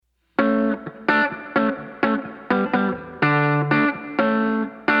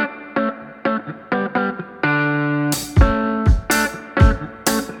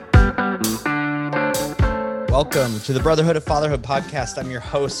Welcome to the Brotherhood of Fatherhood podcast. I'm your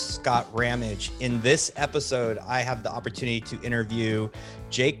host, Scott Ramage. In this episode, I have the opportunity to interview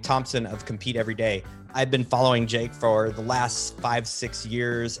Jake Thompson of Compete Every Day. I've been following Jake for the last 5-6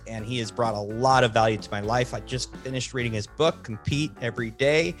 years, and he has brought a lot of value to my life. I just finished reading his book, Compete Every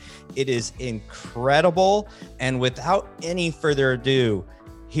Day. It is incredible. And without any further ado,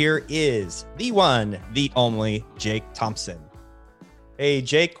 here is the one, the only Jake Thompson. Hey,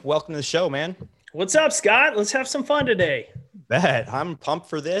 Jake, welcome to the show, man. What's up, Scott? Let's have some fun today. Bet. I'm pumped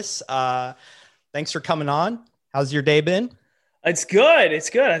for this. Thanks for coming on. How's your day been? It's good. It's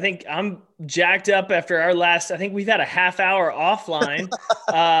good. I think I'm jacked up after our last, I think we've had a half hour offline,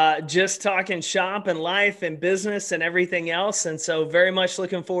 just talking shop and life and business and everything else. And so very much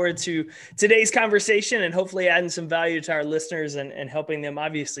looking forward to today's conversation and hopefully adding some value to our listeners and helping them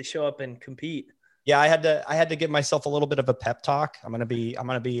obviously show up and compete. Yeah, I had to give myself a little bit of a pep talk. I'm gonna be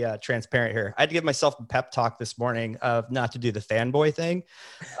transparent here. I had to give myself a pep talk this morning of not to do the fanboy thing,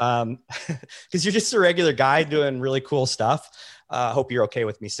 because you're just a regular guy doing really cool stuff. I hope you're okay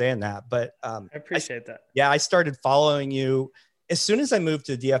with me saying that. But I appreciate that. Yeah, I started following you as soon as I moved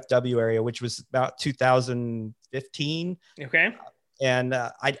to the DFW area, which was about 2015. Okay. And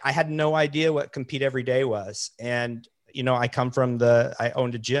I had no idea what Compete Every Day was, and I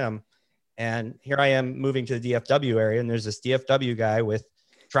owned a gym. And here I am moving to the DFW area, and there's this DFW guy with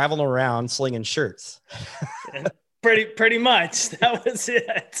traveling around slinging shirts. pretty much. That was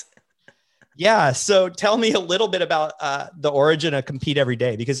it. Yeah. So tell me a little bit about the origin of Compete Every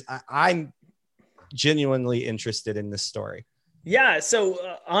Day, because I'm genuinely interested in this story. Yeah.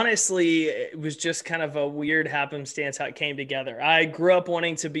 So honestly, it was just kind of a weird happenstance how it came together. I grew up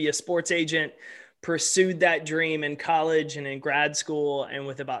wanting to be a sports agent, pursued that dream in college and in grad school. And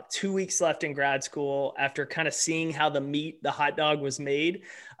with about 2 weeks left in grad school, after kind of seeing how the hot dog was made,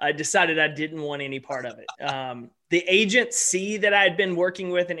 I decided I didn't want any part of it. The agency that I had been working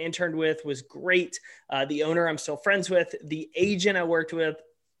with and interned with was great. The owner I'm still friends with. The agent I worked with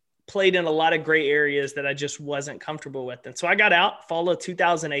played in a lot of gray areas that I just wasn't comfortable with. And so I got out, fall of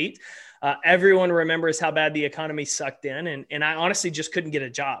 2008. Everyone remembers how bad the economy sucked in. And I honestly just couldn't get a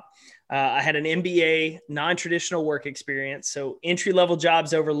job. I had an MBA, non-traditional work experience. So entry-level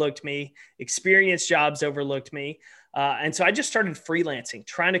jobs overlooked me, experienced jobs overlooked me. And so I just started freelancing,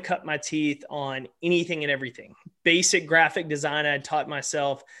 trying to cut my teeth on anything and everything. Basic graphic design I had taught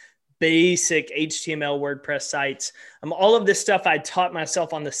myself, basic HTML, WordPress sites. All of this stuff I taught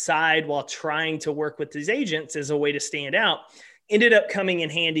myself on the side while trying to work with these agents as a way to stand out. Ended up coming in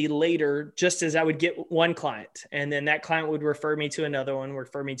handy later, just as I would get one client. And then that client would refer me to another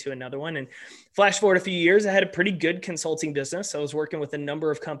one, And flash forward a few years, I had a pretty good consulting business. I was working with a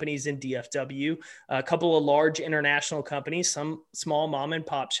number of companies in DFW, a couple of large international companies, some small mom and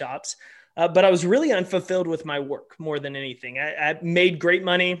pop shops. But I was really unfulfilled with my work more than anything. I made great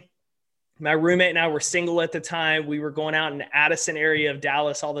money. My roommate and I were single at the time. We were going out in the Addison area of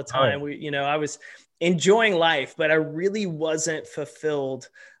Dallas all the time. I was enjoying life, but I really wasn't fulfilled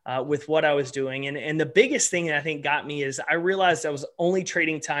with what I was doing. And the biggest thing that I think got me is I realized I was only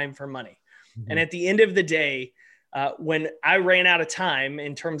trading time for money. Mm-hmm. And at the end of the day, when I ran out of time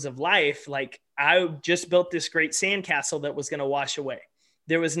in terms of life, like I just built this great sandcastle that was going to wash away.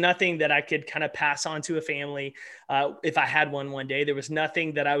 There was nothing that I could kind of pass on to a family if I had one day. There was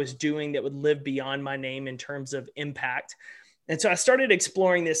nothing that I was doing that would live beyond my name in terms of impact. And so I started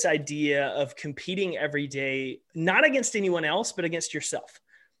exploring this idea of competing every day, not against anyone else, but against yourself,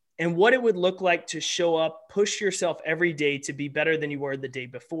 and what it would look like to show up, push yourself every day to be better than you were the day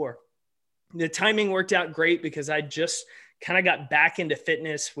before. The timing worked out great because I just kind of got back into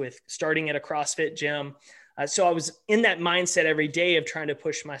fitness with starting at a CrossFit gym. So I was in that mindset every day of trying to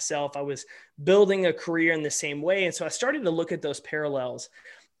push myself. I was building a career in the same way. And so I started to look at those parallels.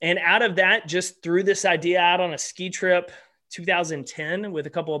 And out of that, just threw this idea out on a ski trip, 2010, with a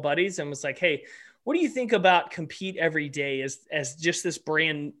couple of buddies, and was like, hey, what do you think about Compete Every Day as just this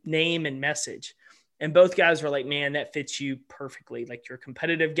brand name and message? And both guys were like, man, that fits you perfectly. Like, you're a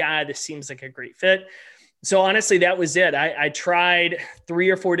competitive guy. This seems like a great fit. So honestly, that was it. I tried 3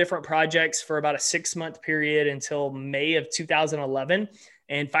 or 4 different projects for about a 6-month period until May of 2011.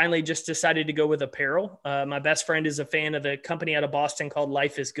 And finally just decided to go with apparel. My best friend is a fan of a company out of Boston called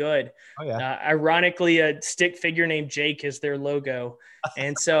Life is Good. Oh, yeah. Ironically, a stick figure named Jake is their logo.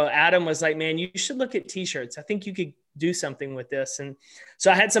 And so Adam was like, man, you should look at t-shirts. I think you could do something with this. And so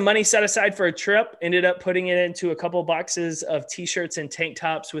I had some money set aside for a trip, ended up putting it into a couple boxes of t-shirts and tank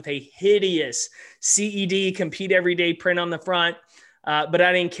tops with a hideous CED Compete Every Day print on the front. But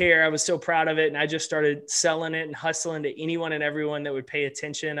I didn't care. I was so proud of it. And I just started selling it and hustling to anyone and everyone that would pay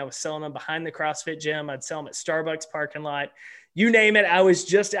attention. I was selling them behind the CrossFit gym. I'd sell them at Starbucks parking lot. You name it. I was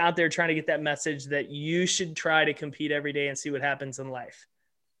just out there trying to get that message that you should try to compete every day and see what happens in life.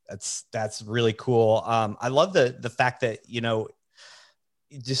 That's really cool. I love the fact that,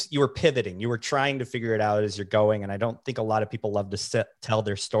 you were pivoting, you were trying to figure it out as you're going. And I don't think a lot of people love to tell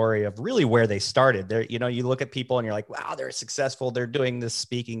their story of really where they started there. You look at people and you're like, wow, they're successful. They're doing this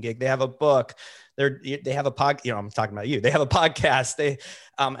speaking gig. They have a book. They have a I'm talking about you. They have a podcast.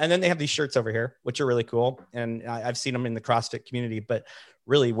 And then they have these shirts over here, which are really cool. And I've seen them in the CrossFit community, but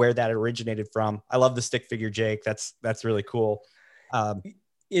really where that originated from. I love the stick figure, Jake. That's really cool.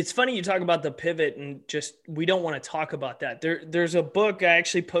 It's funny you talk about the pivot and just, we don't want to talk about that. There's a book I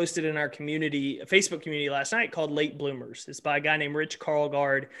actually posted in our community, a Facebook community last night called Late Bloomers. It's by a guy named Rich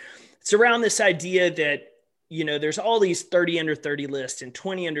Karlgaard. It's around this idea that, there's all these 30 under 30 lists and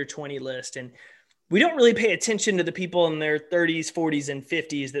 20 under 20 lists. And we don't really pay attention to the people in their 30s, 40s, and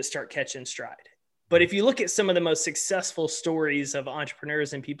 50s that start catching stride. But if you look at some of the most successful stories of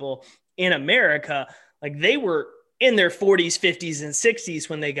entrepreneurs and people in America, like they were in their 40s, 50s, and 60s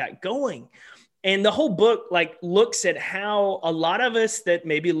when they got going. And the whole book looks at how a lot of us that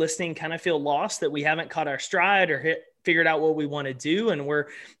may be listening kind of feel lost, that we haven't caught our stride or figured out what we want to do. And we're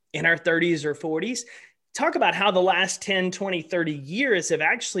in our 30s or 40s. Talk about how the last 10, 20, 30 years have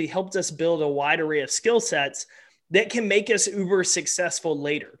actually helped us build a wide array of skill sets that can make us uber successful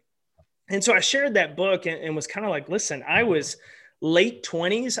later. And so I shared that book and was kind of like, listen, I was late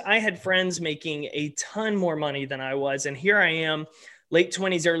 20s. I had friends making a ton more money than I was. And here I am, late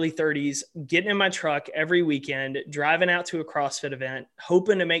 20s, early 30s, getting in my truck every weekend, driving out to a CrossFit event,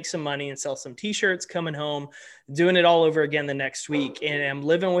 hoping to make some money and sell some t-shirts, coming home, doing it all over again the next week. And I'm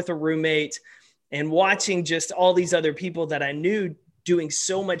living with a roommate and watching just all these other people that I knew doing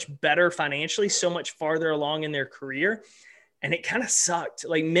so much better financially, so much farther along in their career. And it kind of sucked.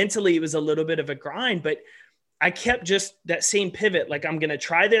 Like mentally, it was a little bit of a grind, but I kept just that same pivot. Like, I'm going to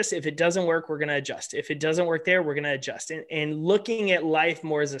try this. If it doesn't work, we're going to adjust. If it doesn't work there, we're going to adjust. And looking at life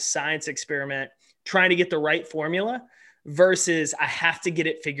more as a science experiment, trying to get the right formula versus I have to get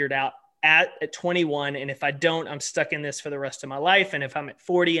it figured out at 21. And if I don't, I'm stuck in this for the rest of my life. And if I'm at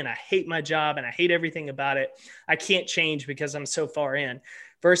 40 and I hate my job and I hate everything about it, I can't change because I'm so far in,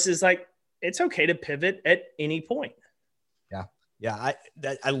 versus it's okay to pivot at any point. Yeah.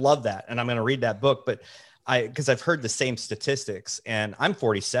 I love that. And I'm going to read that book, but because I've heard the same statistics and I'm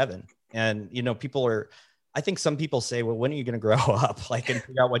 47 and, I think some people say, well, when are you going to grow up? And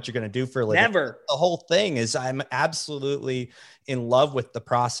figure out what you're going to do for a living? Never. The whole thing is I'm absolutely in love with the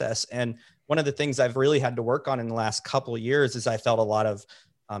process. And one of the things I've really had to work on in the last couple of years is I felt a lot of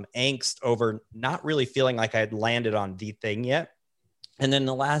angst over not really feeling like I had landed on the thing yet. And then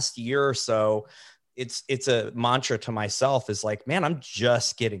the last year or so, it's a mantra to myself is man, I'm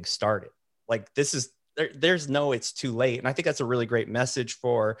just getting started. There's no, it's too late. And I think that's a really great message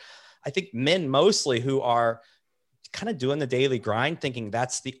for, I think, men mostly who are kind of doing the daily grind, thinking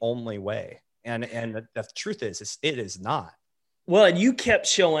that's the only way. And the truth is it is not. Well, and you kept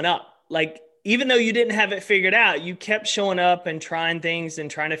showing up. Even though you didn't have it figured out, you kept showing up and trying things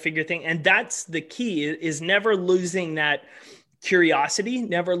and trying to figure things. And that's the key, is never losing that curiosity,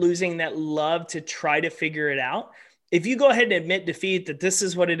 never losing that love to try to figure it out. If you go ahead and admit defeat, that this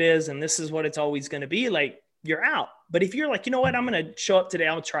is what it is and this is what it's always going to be, you're out. But if you're you know what, I'm going to show up today,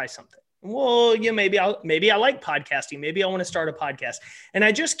 I'll try something. Well, maybe I like podcasting. Maybe I want to start a podcast. And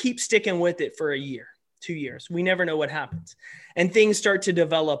I just keep sticking with it for a year, 2 years. We never know what happens. And things start to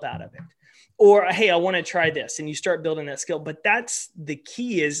develop out of it. Or, hey, I want to try this. And you start building that skill. But that's the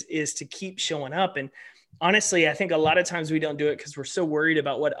key, is to keep showing up. And honestly, I think a lot of times we don't do it because we're so worried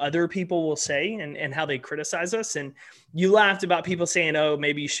about what other people will say and how they criticize us. And you laughed about people saying, oh,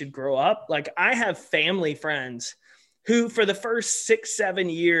 maybe you should grow up. I have family friends who for the first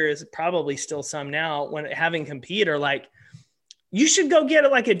 6-7 years, probably still some now, when having compete, are you should go get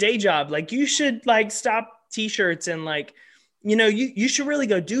a day job. You should stop t-shirts and you should really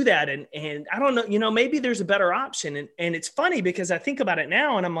go do that. And I don't know, maybe there's a better option. And it's funny because I think about it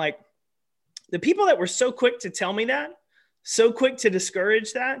now and I'm like, the people that were so quick to tell me that, so quick to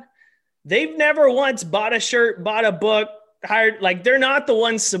discourage that, they've never once bought a shirt, bought a book, hired, they're not the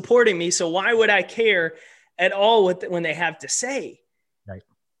ones supporting me. So why would I care at all when they have to say? Right.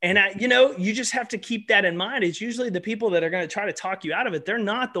 And you just have to keep that in mind. It's usually the people that are going to try to talk you out of it. They're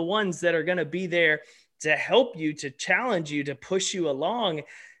not the ones that are going to be there to help you, to challenge you, to push you along.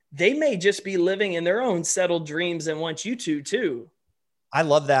 They may just be living in their own settled dreams and want you to too. I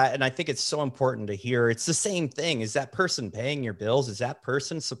love that. And I think it's so important to hear. It's the same thing. Is that person paying your bills? Is that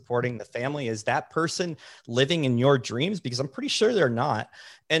person supporting the family? Is that person living in your dreams? Because I'm pretty sure they're not.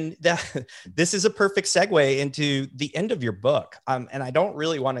 And that this is a perfect segue into the end of your book. And I don't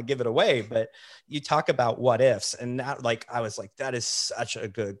really want to give it away, but you talk about what ifs. And that, like, I was like, that is such a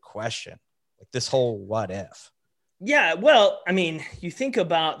good question. Like this whole what if. Yeah. Well, I mean, you think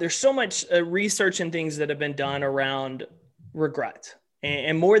about, there's so much research and things that have been done around regret.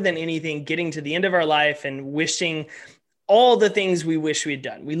 And more than anything, getting to the end of our life and wishing all the things we wish we'd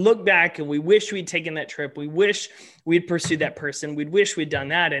done. We look back and we wish we'd taken that trip. We wish we'd pursued that person. We'd wish we'd done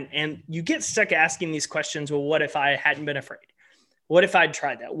that. And you get stuck asking these questions. Well, what if I hadn't been afraid? What if I'd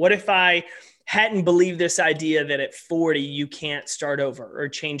tried that? What if I hadn't believed this idea that at 40, you can't start over or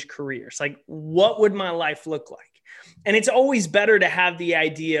change careers? Like, what would my life look like? And it's always better to have the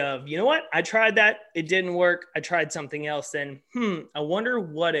idea of, you know what, I tried that, it didn't work, I tried something else, then, I wonder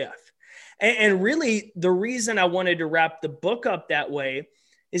what if. And really, the reason I wanted to wrap the book up that way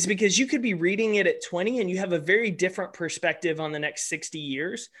is because you could be reading it at 20 and you have a very different perspective on the next 60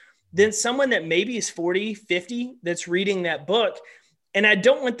 years than someone that maybe is 40, 50 that's reading that book. And I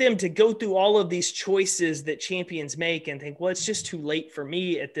don't want them to go through all of these choices that champions make and think, well, it's just too late for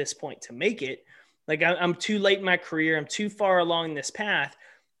me at this point to make it. Like I'm too late in my career. I'm too far along this path.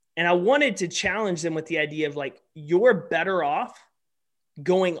 And I wanted to challenge them with the idea of like, you're better off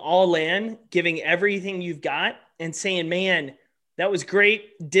going all in, giving everything you've got and saying, man, that was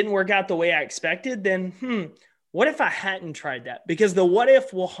great. Didn't work out the way I expected. Then, what if I hadn't tried that? Because the what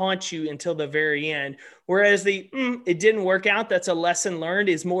if will haunt you until the very end. Whereas the it didn't work out, that's a lesson learned,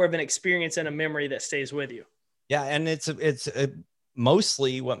 is more of an experience and a memory that stays with you. Yeah. And it's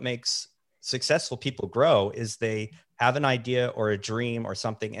mostly what makes successful people grow is they have an idea or a dream or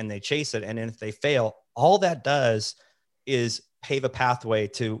something and they chase it. And if they fail, all that does is pave a pathway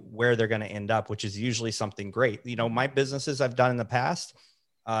to where they're going to end up, which is usually something great. You know, my businesses I've done in the past,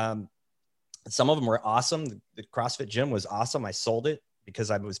 some of them were awesome. The CrossFit gym was awesome. I sold it because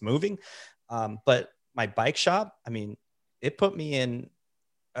I was moving. But my bike shop, I mean, it put me in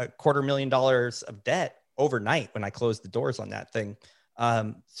 $250,000 of debt overnight when I closed the doors on that thing.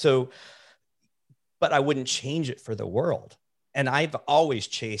 But I wouldn't change it for the world. And I've always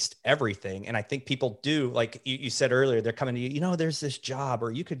chased everything. And I think people do, like you said earlier, they're coming to you, you know, there's this job, or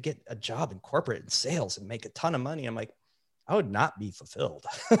you could get a job in corporate and sales and make a ton of money. I'm like, I would not be fulfilled.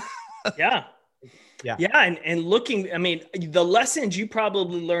 Yeah. And looking, I mean, the lessons you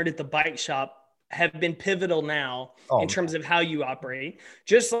probably learned at the bike shop have been pivotal now in terms of how you operate.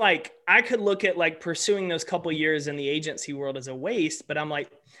 Just like I could look at like pursuing those couple years in the agency world as a waste, but I'm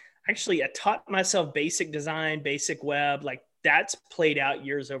like, actually, I taught myself basic design, basic web, like that's played out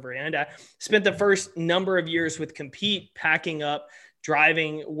years over end. I spent the first number of years with Compete, packing up,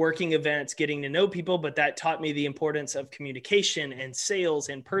 driving, working events, getting to know people, but that taught me the importance of communication and sales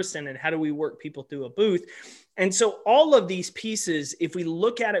in person and how do we work people through a booth. And so all of these pieces, if we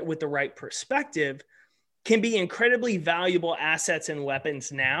look at it with the right perspective, can be incredibly valuable assets and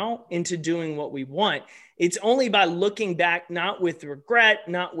weapons now into doing what we want. It's only by looking back, not with regret,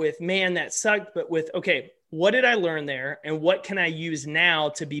 not with, man, that sucked, but with, okay, what did I learn there? And what can I use now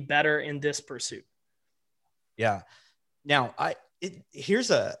to be better in this pursuit? Yeah. Now,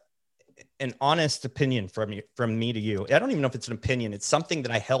 here's an honest opinion from me to you. I don't even know if it's an opinion. It's something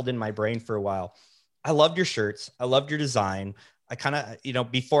that I held in my brain for a while. I loved your shirts. I loved your design. I kind of, you know,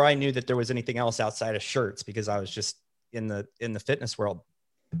 before I knew that there was anything else outside of shirts, because I was just in the fitness world,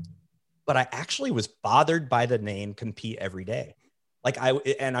 but I actually was bothered by the name Compete Every Day. Like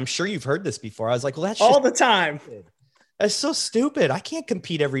and I'm sure you've heard this before. I was like, well, that's all the time. Stupid. That's so stupid. I can't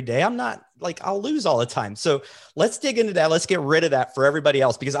compete every day. I'm not like, I'll lose all the time. So let's dig into that. Let's get rid of that for everybody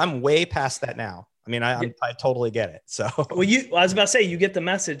else, because I'm way past that now. I mean, I totally get it. So, well, I was about to say, you get the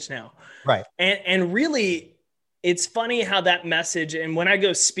message now. Right. And really, it's funny how that message, and when I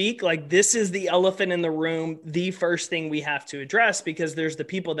go speak, like this is the elephant in the room, the first thing we have to address, because there's the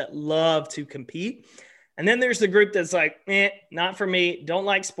people that love to compete. And then there's the group that's like, not for me, don't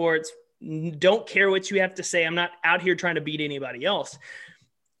like sports, don't care what you have to say. I'm not out here trying to beat anybody else.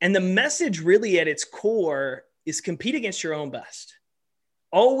 And the message really at its core is compete against your own best.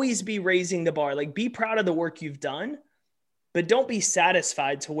 Always be raising the bar, like be proud of the work you've done, but don't be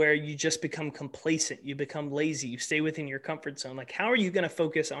satisfied to where you just become complacent. You become lazy. You stay within your comfort zone. Like, how are you going to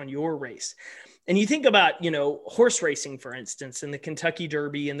focus on your race? And you think about, horse racing, for instance, and the Kentucky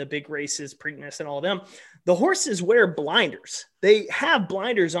Derby and the big races, Preakness and all of them. The horses wear blinders. They have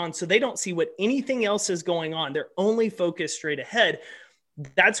blinders on so they don't see what anything else is going on. They're only focused straight ahead.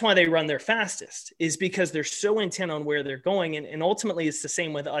 That's why they run their fastest, is because they're so intent on where they're going. And ultimately it's the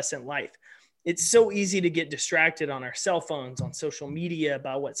same with us in life. It's so easy to get distracted on our cell phones, on social media,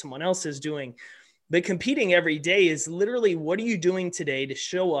 about what someone else is doing. But competing every day is literally, what are you doing today to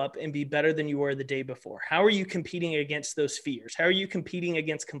show up and be better than you were the day before? How are you competing against those fears? How are you competing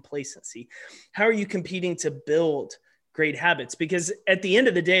against complacency? How are you competing to build great habits? Because at the end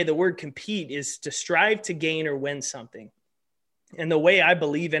of the day, the word compete is to strive to gain or win something. And the way I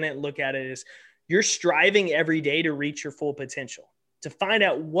believe in it, look at it, is you're striving every day to reach your full potential, to find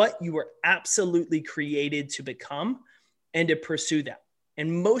out what you were absolutely created to become and to pursue that.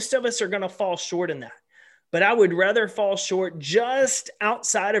 And most of us are going to fall short in that. But I would rather fall short just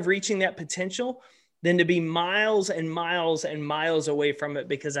outside of reaching that potential than to be miles and miles and miles away from it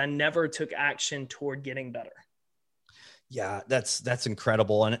because I never took action toward getting better. Yeah, that's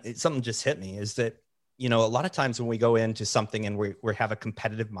incredible. And something just hit me is that, a lot of times when we go into something and we have a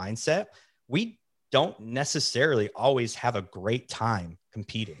competitive mindset, we don't necessarily always have a great time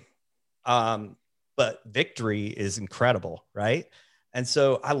competing. But victory is incredible, right? And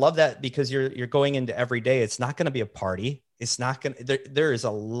so I love that because you're going into every day. It's not going to be a party. It's not going to, there is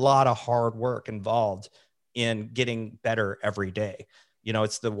a lot of hard work involved in getting better every day.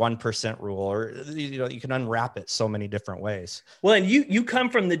 It's the 1% rule, or, you can unwrap it so many different ways. Well, and you come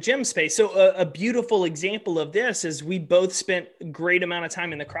from the gym space. So a beautiful example of this is we both spent a great amount of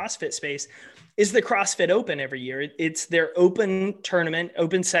time in the CrossFit space, is the CrossFit Open every year. It's their open tournament,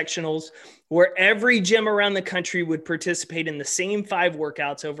 open sectionals, where every gym around the country would participate in the same 5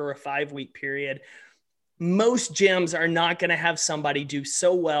 workouts over a 5-week period. Most gyms are not going to have somebody do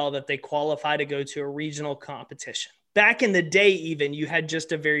so well that they qualify to go to a regional competition. Back in the day, even, you had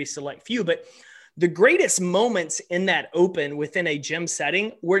just a very select few, but the greatest moments in that open within a gym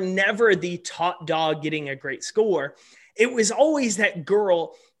setting were never the top dog getting a great score. It was always that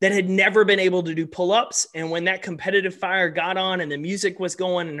girl that had never been able to do pull-ups. And when that competitive fire got on and the music was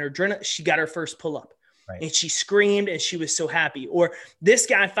going and her adrenaline, she got her first pull-up. Right. And she screamed and she was so happy. Or this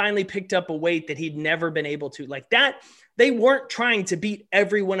guy finally picked up a weight that he'd never been able to. Like that, they weren't trying to beat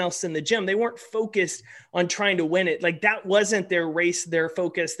everyone else in the gym. They weren't focused on trying to win it. Like that wasn't their race, their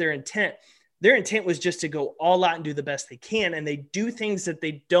focus, their intent. Their intent was just to go all out and do the best they can. And they do things that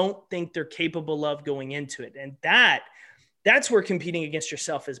they don't think they're capable of going into it. And that's where competing against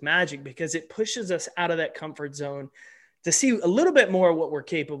yourself is magic, because it pushes us out of that comfort zone to see a little bit more of what we're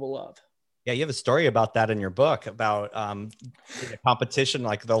capable of. Yeah, you have a story about that in your book about the competition,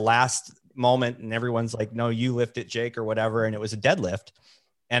 like the last moment, and everyone's like, "No, you lift it, Jake," or whatever, and it was a deadlift,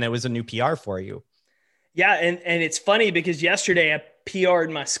 and it was a new PR for you. Yeah, and it's funny because yesterday I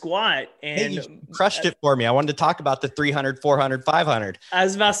PR'd my squat and hey, you crushed it for me. I wanted to talk about the 300, 400, 500. I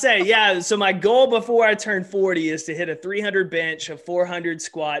was about to say, yeah. So my goal before I turn 40 is to hit a 300 bench, a 400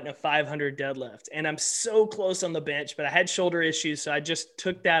 squat, and a 500 deadlift. And I'm so close on the bench, but I had shoulder issues, so I just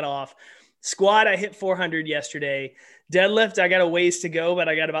took that off. Squat, I hit 400 yesterday. Deadlift, I got a ways to go, but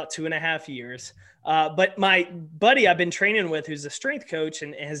I got about 2.5 years. But my buddy I've been training with, who's a strength coach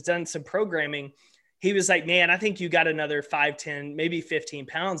and has done some programming, he was like, "Man, I think you got another 5, 10, maybe 15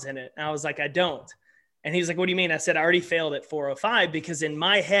 pounds in it." And I was like, "I don't." And he was like, "What do you mean?" I said, "I already failed at 405 because in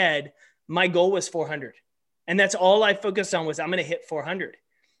my head, my goal was 400. And that's all I focused on was I'm going to hit 400.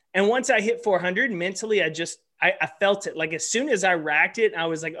 And once I hit 400 mentally, I felt it. Like as soon as I racked it, I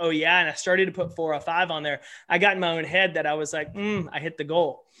was like, "Oh yeah." And I started to put 405 on there. I got in my own head that I was like, I hit the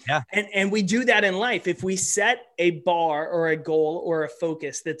goal. Yeah. And we do that in life. If we set a bar or a goal or a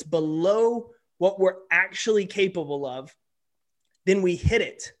focus that's below what we're actually capable of, then we hit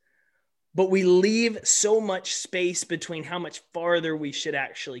it. But we leave so much space between how much farther we should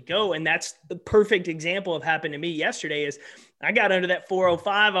actually go. And that's the perfect example of happened to me yesterday is I got under that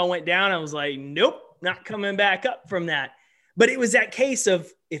 405. I went down. I was like, nope, not coming back up from that. But it was that case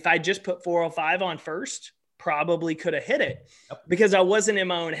of if I just put 405 on first, probably could have hit it because I wasn't in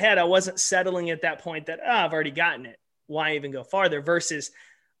my own head. I wasn't settling at that point that, I've already gotten it. Why even go farther versus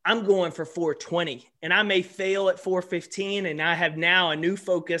I'm going for 420 and I may fail at 415 and I have now a new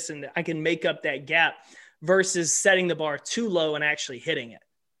focus and I can make up that gap versus setting the bar too low and actually hitting it.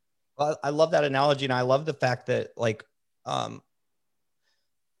 Well, I love that analogy. And I love the fact that like,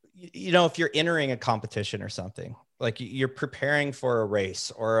 if you're entering a competition or something, like you're preparing for a race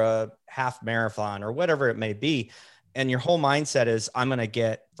or a half marathon or whatever it may be, and your whole mindset is, I'm going to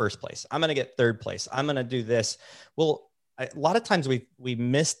get first place. I'm going to get third place. I'm going to do this. Well, a lot of times we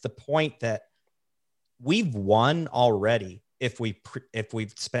missed the point that we've won already if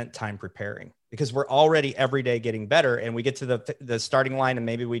we've spent time preparing, because we're already every day getting better, and we get to the starting line and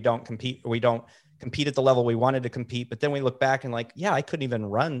maybe we don't compete at the level we wanted to compete. But then we look back and like, yeah, I couldn't even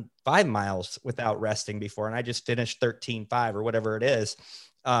run 5 miles without resting before. And I just finished 13.5 or whatever it is.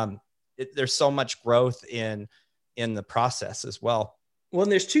 There's so much growth in the process as well. Well,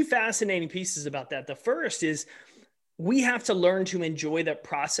 and there's two fascinating pieces about that. The first is we have to learn to enjoy the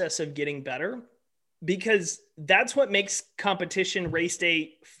process of getting better, because that's what makes competition, race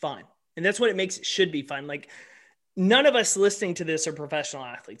day fun. And that's what it should be fun. Like, none of us listening to this are professional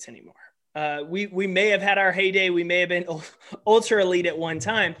athletes anymore. We may have had our heyday. We may have been ultra elite at one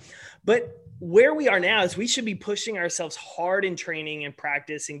time, but where we are now is we should be pushing ourselves hard in training and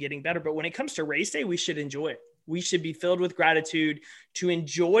practice and getting better. But when it comes to race day, we should enjoy it. We should be filled with gratitude to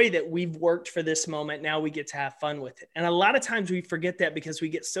enjoy that we've worked for this moment. Now we get to have fun with it. And a lot of times we forget that because we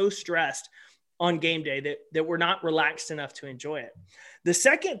get so stressed on game day that we're not relaxed enough to enjoy it. The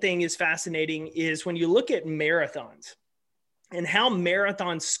second thing is fascinating is when you look at marathons and how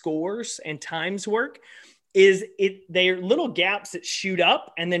marathon scores and times work, they're little gaps that shoot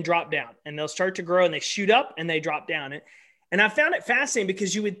up and then drop down, and they'll start to grow and they shoot up and they drop down. And I found it fascinating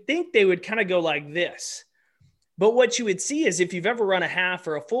because you would think they would kind of go like this. But what you would see is, if you've ever run a half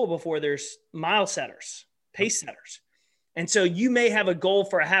or a full before, there's mile setters, pace setters. And so you may have a goal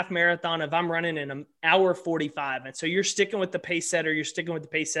for a half marathon of I'm running in an hour 45. And so you're sticking with the pace setter,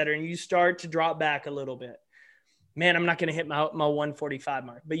 and you start to drop back a little bit. Man, I'm not going to hit my 145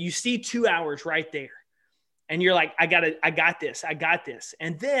 mark, but you see 2 hours right there. And you're like, I got this.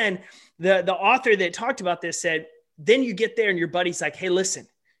 And then the author that talked about this said, then you get there and your buddy's like, hey, listen,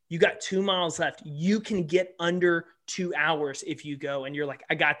 you got 2 miles left. You can get under 2 hours if you go. And you're like,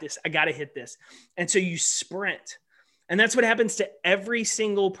 I got this. I got to hit this. And so you sprint. And that's what happens to every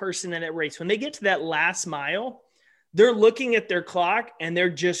single person in that race. When they get to that last mile, they're looking at their clock and they're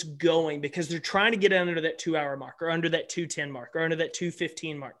just going, because they're trying to get under that 2 hour mark, or under that 2:10 mark, or under that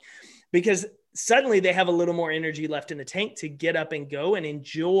 2:15 mark, because suddenly they have a little more energy left in the tank to get up and go and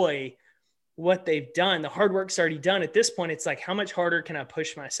enjoy what they've done. The hard work's already done. At this point, it's like, how much harder can I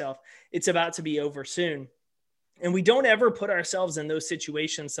push myself? It's about to be over soon. And we don't ever put ourselves in those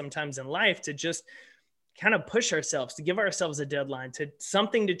situations sometimes in life to just kind of push ourselves, to give ourselves a deadline, to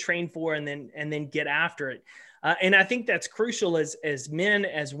something to train for, and then get after it. And I think that's crucial as men,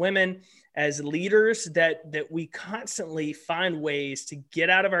 as women, as leaders, that we constantly find ways to get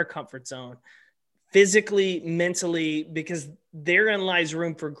out of our comfort zone, physically, mentally, because therein lies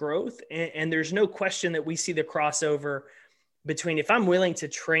room for growth. And there's no question that we see the crossover between, if I'm willing to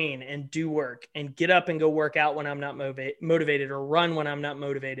train and do work and get up and go work out when I'm not motivated, or run when I'm not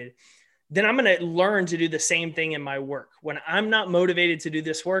motivated, then I'm going to learn to do the same thing in my work. When I'm not motivated to do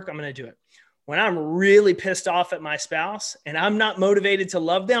this work, I'm going to do it. When I'm really pissed off at my spouse and I'm not motivated to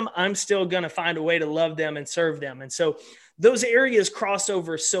love them, I'm still going to find a way to love them and serve them. And so those areas cross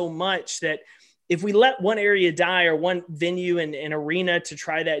over so much that if we let one area die, or one venue and an arena to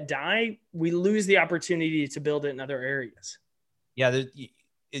try that die, we lose the opportunity to build it in other areas. Yeah,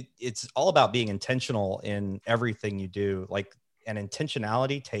 it's all about being intentional in everything you do. Like, and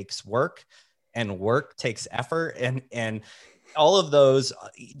intentionality takes work, and work takes effort, and all of those,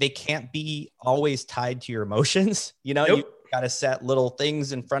 they can't be always tied to your emotions. You know, You got to set little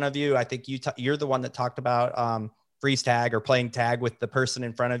things in front of you. I think you're the one that talked about freeze tag, or playing tag with the person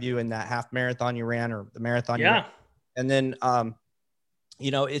in front of you in that half marathon you ran, or the marathon. Yeah. And then,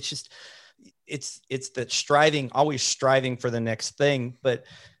 it's just, it's that always striving for the next thing. But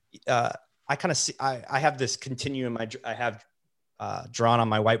I kind of see, I have this continuum. I have drawn on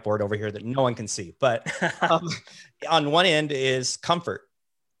my whiteboard over here that no one can see, but on one end is comfort.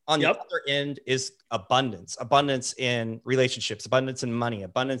 On the other end is abundance in relationships, abundance in money,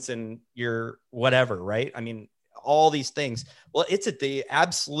 abundance in your whatever, right? I mean, all these things. Well, it's at the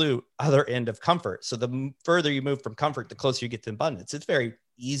absolute other end of comfort. So the further you move from comfort, the closer you get to abundance. It's a very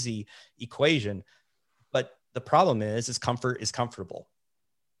easy equation, but the problem is comfort is comfortable.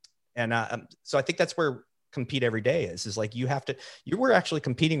 And so I think that's where compete every day is like, we're actually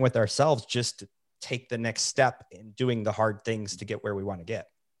competing with ourselves just to take the next step in doing the hard things to get where we want to get.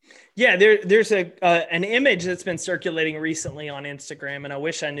 Yeah, there's an image that's been circulating recently on Instagram, and I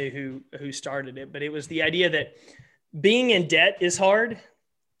wish I knew who started it, but it was the idea that being in debt is hard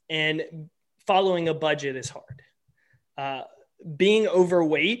and following a budget is hard. Being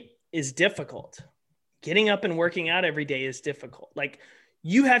overweight is difficult. Getting up and working out every day is difficult. Like,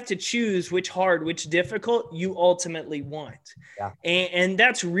 you have to choose which difficult you ultimately want. Yeah. And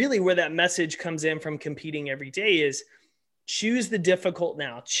that's really where that message comes in from competing every day is choose the difficult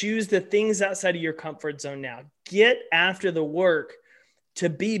now, choose the things outside of your comfort zone now, get after the work to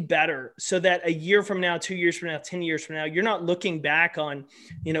be better so that a year from now, 2 years from now, 10 years from now, you're not looking back on,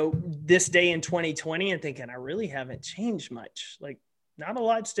 this day in 2020 and thinking, I really haven't changed much. Like, not a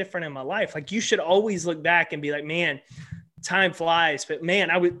lot's different in my life. Like, you should always look back and be like, man, time flies, but man,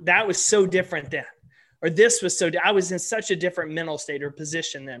 that was so different then, or this was I was in such a different mental state or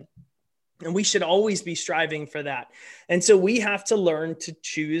position then. And we should always be striving for that. And so we have to learn to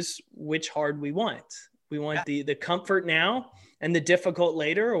choose which hard we want. We want the comfort now and the difficult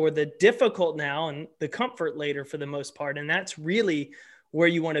later, or the difficult now and the comfort later for the most part. And that's really where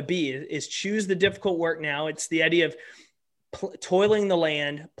you want to be, is choose the difficult work now. It's the idea of toiling the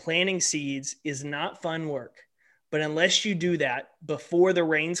land, planting seeds is not fun work. But unless you do that before the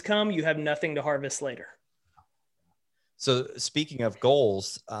rains come, you have nothing to harvest later. So speaking of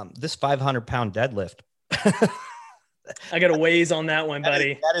goals, this 500-pound deadlift, I got a ways on that one,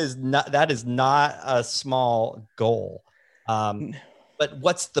 buddy. That is not a small goal. But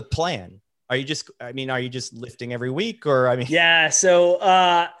what's the plan? Are you just lifting every week, or Yeah.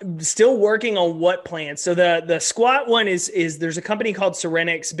 So, still working on what plan. So the squat one is there's a company called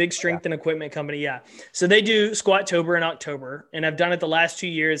Serenix, big strength and equipment company. Yeah. So they do Squattober in October, and I've done it the last 2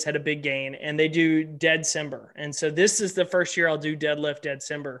 years, had a big gain, and they do Deadcember. And so this is the first year I'll do deadlift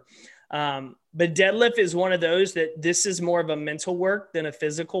Deadcember. But deadlift is one of those that this is more of a mental work than a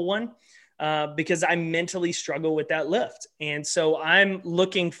physical one. Because I mentally struggle with that lift. And so I'm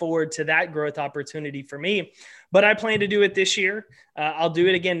looking forward to that growth opportunity for me, but I plan to do it this year. I'll do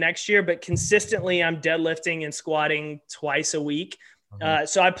it again next year, but consistently I'm deadlifting and squatting twice a week.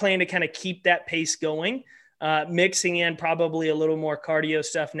 So I plan to kind of keep that pace going, mixing in probably a little more cardio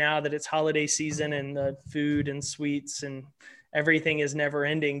stuff now that it's holiday season and the food and sweets and everything is never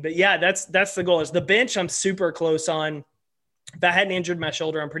ending. But yeah, that's the goal. Is the bench I'm super close on. If I hadn't injured my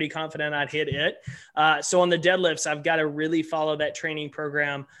shoulder, I'm pretty confident I'd hit it. So on the deadlifts, I've got to really follow that training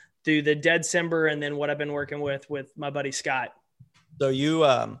program through the Deadcember and then what I've been working with my buddy Scott. So you,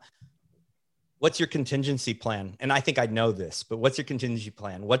 what's your contingency plan? And I think I know this, but what's your contingency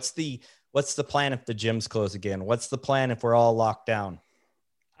plan? What's the plan if the gyms close again? What's the plan if we're all locked down?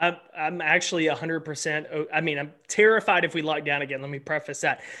 I'm actually 100%. I'm terrified if we lock down again. Let me preface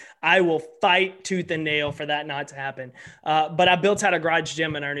that. I will fight tooth and nail for that not to happen. But I built out a garage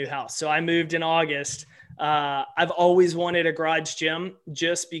gym in our new house. So I moved in August. I've always wanted a garage gym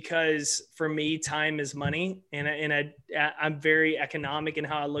just because for me, time is money. And I'm very economic in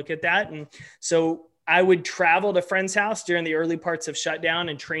how I look at that. And so I would travel to friends' house during the early parts of shutdown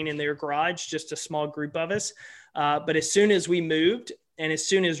and train in their garage, just a small group of us. But as soon as we moved, and as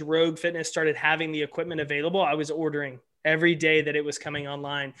soon as Rogue Fitness started having the equipment available, I was ordering every day that it was coming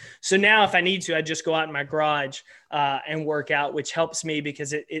online. So now if I need to, I just go out in my garage and work out, which helps me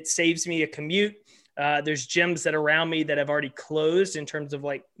because it saves me a commute. There's gyms that are around me that have already closed in terms of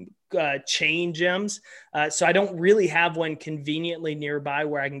like chain gyms. So I don't really have one conveniently nearby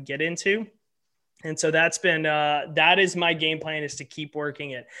where I can get into. And so that is my game plan, is to keep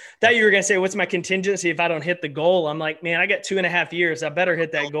working it. Thought you were going to say, what's my contingency if I don't hit the goal? I'm like, man, I got 2.5 years. I better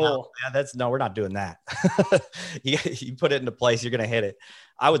hit that goal. No, we're not doing that. You put it into place, you're going to hit it.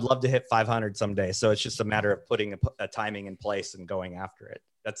 I would love to hit 500 someday. So it's just a matter of putting a timing in place and going after it.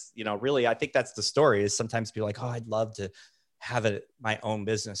 That's, really, I think that's the story, is sometimes people are like, oh, I'd love to have my own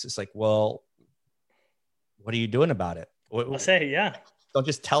business. It's like, well, what are you doing about it? I'll say, yeah. Don't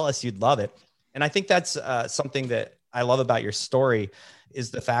just tell us you'd love it. And I think that's something that I love about your story,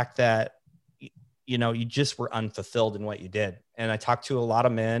 is the fact that, you just were unfulfilled in what you did. And I talked to a lot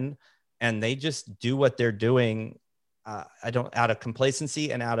of men, and they just do what they're doing. Out of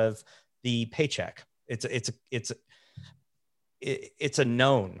complacency and out of the paycheck. It's a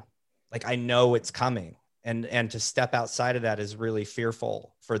known, like, I know it's coming. And to step outside of that is really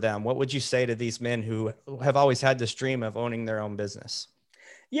fearful for them. What would you say to these men who have always had this dream of owning their own business?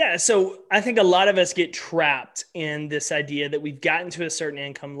 Yeah. So I think a lot of us get trapped in this idea that we've gotten to a certain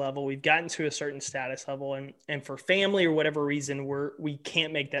income level, we've gotten to a certain status level, and for family or whatever reason, we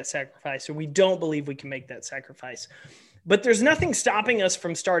can't make that sacrifice, or we don't believe we can make that sacrifice. But there's nothing stopping us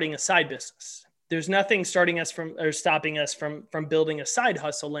from starting a side business. There's nothing stopping us from building a side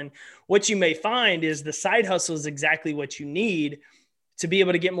hustle. And what you may find is the side hustle is exactly what you need to be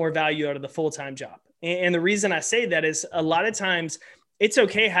able to get more value out of the full-time job. And the reason I say that is a lot of times it's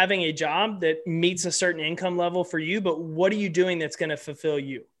okay having a job that meets a certain income level for you, but what are you doing that's going to fulfill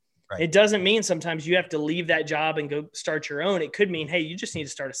you? Right. It doesn't mean sometimes you have to leave that job and go start your own. It could mean, hey, you just need to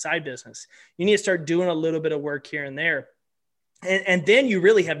start a side business. You need to start doing a little bit of work here and there. And then you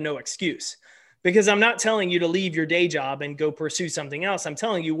really have no excuse, because I'm not telling you to leave your day job and go pursue something else. I'm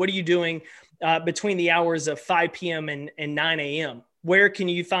telling you, what are you doing between the hours of 5 p.m. and 9 a.m.? Where can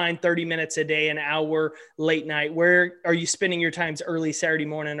you find 30 minutes a day, an hour late night? Where are you spending your times early Saturday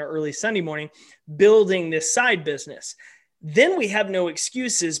morning or early Sunday morning building this side business? Then we have no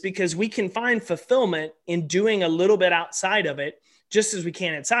excuses because we can find fulfillment in doing a little bit outside of it, just as we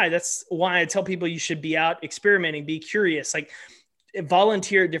can inside. That's why I tell people you should be out experimenting, be curious, like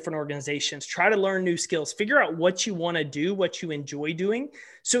volunteer at different organizations, try to learn new skills, figure out what you want to do, what you enjoy doing.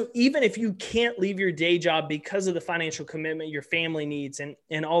 So even if you can't leave your day job because of the financial commitment your family needs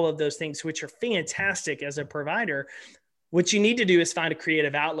and all of those things, which are fantastic as a provider, what you need to do is find a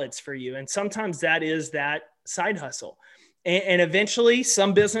creative outlets for you. And sometimes that is that side hustle. And eventually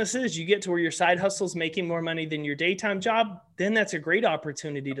some businesses, you get to where your side hustle is making more money than your daytime job, then that's a great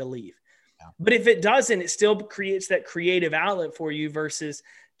opportunity to leave. But if it doesn't, it still creates that creative outlet for you versus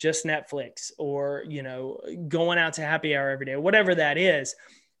just Netflix or, going out to happy hour every day, whatever that is.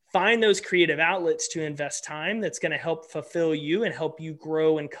 Find those creative outlets to invest time that's going to help fulfill you and help you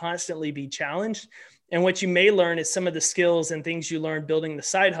grow and constantly be challenged. And what you may learn is some of the skills and things you learn building the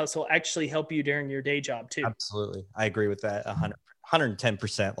side hustle actually help you during your day job too. Absolutely. I agree with that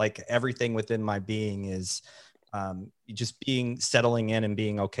 110%. Like everything within my being is just settling in and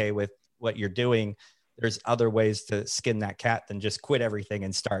being okay with what you're doing. There's other ways to skin that cat than just quit everything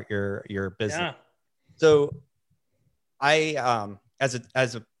and start your business. Yeah. So I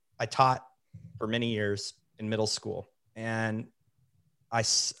taught for many years in middle school, and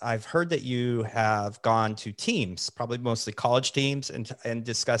I've heard that you have gone to teams, probably mostly college teams and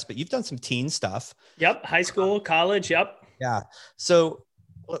discussed, but you've done some teen stuff. Yep. High school, college. Yep. Yeah. So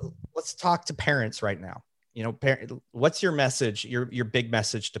let's talk to parents right now. What's your message, your big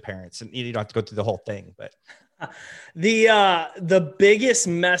message to parents? And you don't have to go through the whole thing, but the biggest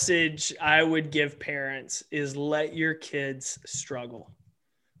message I would give parents is let your kids struggle.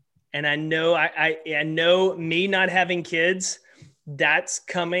 And I know, I know me not having kids, that's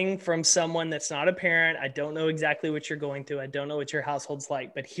coming from someone that's not a parent. I don't know exactly what you're going through. I don't know what your household's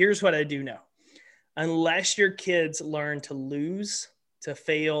like, but here's what I do know. Unless your kids learn to lose, to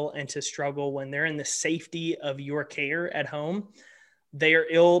fail, and to struggle when they're in the safety of your care at home, they are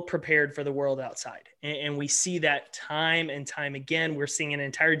ill prepared for the world outside. And we see that time and time again. We're seeing an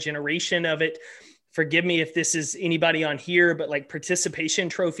entire generation of it. Forgive me if this is anybody on here, but like participation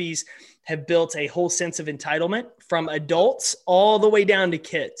trophies have built a whole sense of entitlement from adults all the way down to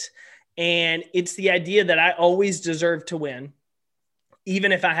kids. And it's the idea that I always deserve to win,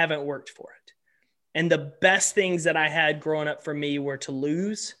 even if I haven't worked for it. And the best things that I had growing up for me were to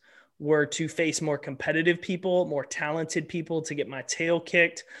lose, were to face more competitive people, more talented people, to get my tail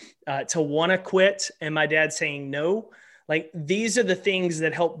kicked, to want to quit. And my dad saying no. Like these are the things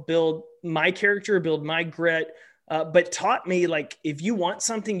that help build my character, build my grit, but taught me like, if you want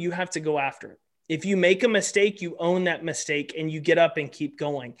something, you have to go after it. If you make a mistake, you own that mistake and you get up and keep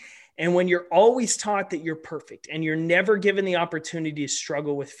going. And when you're always taught that you're perfect and you're never given the opportunity to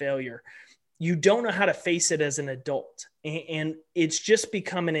struggle with failure, you don't know how to face it as an adult. And it's just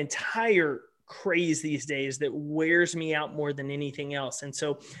become an entire craze these days that wears me out more than anything else. And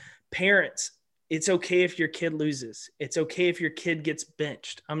so parents, it's okay if your kid loses. It's okay if your kid gets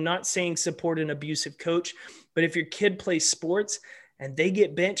benched. I'm not saying support an abusive coach, but if your kid plays sports and they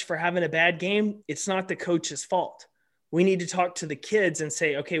get benched for having a bad game, it's not the coach's fault. We need to talk to the kids and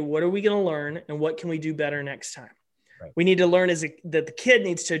say, okay, what are we going to learn and what can we do better next time? Right. We need to learn that the kid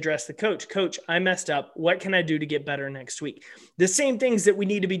needs to address the coach. Coach, I messed up. What can I do to get better next week? The same things that we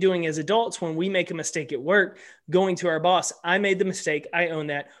need to be doing as adults when we make a mistake at work, going to our boss. I made the mistake. I own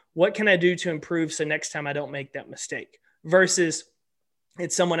that. What can I do to improve so next time I don't make that mistake? Versus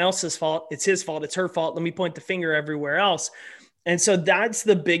it's someone else's fault. It's his fault. It's her fault. Let me point the finger everywhere else. And so that's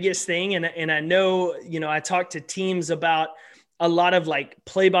the biggest thing. And I know, I talk to teams about a lot of like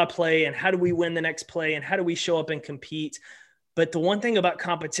play by play and how do we win the next play and how do we show up and compete. But the one thing about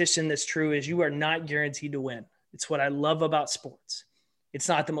competition that's true is you are not guaranteed to win. It's what I love about sports. It's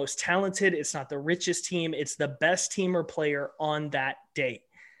not the most talented. It's not the richest team. It's the best team or player on that day.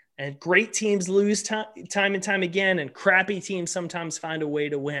 And great teams lose time and time again, and crappy teams sometimes find a way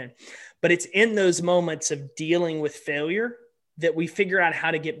to win. But it's in those moments of dealing with failure that we figure out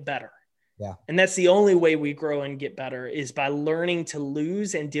how to get better. Yeah. And that's the only way we grow and get better is by learning to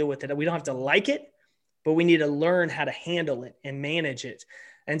lose and deal with it. We don't have to like it, but we need to learn how to handle it and manage it.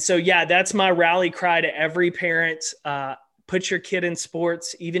 And so, yeah, that's my rally cry to every parent. Put your kid in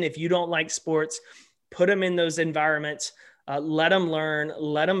sports, even if you don't like sports, put them in those environments, let them learn,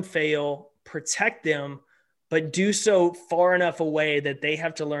 let them fail, protect them, but do so far enough away that they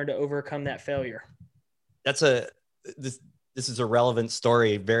have to learn to overcome that failure. This is a relevant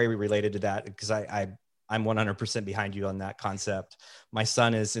story, very related to that, because I'm 100% behind you on that concept. My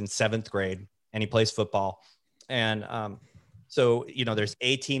son is in 7th grade and he plays football. And so, there's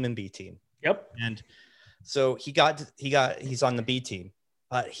A team and B team. Yep. And so he's on the B team,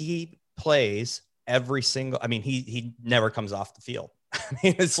 but he plays he never comes off the field. I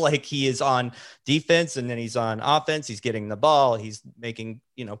mean, it's like he is on defense and then he's on offense. He's getting the ball. He's making,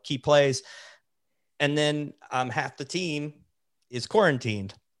 key plays. And then half the team is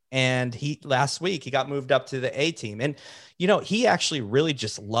quarantined. And last week he got moved up to the A team. And, he actually really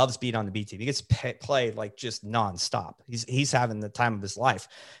just loves being on the B team. He gets played like just nonstop. He's having the time of his life.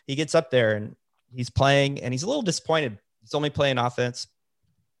 He gets up there and he's playing and he's a little disappointed. He's only playing offense.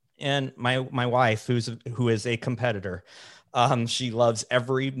 And my wife, who is a competitor, she loves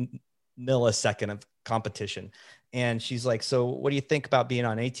every millisecond of competition. And she's like, so what do you think about being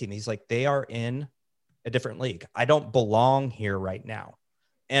on A team? He's like, they are in a different league. I don't belong here right now.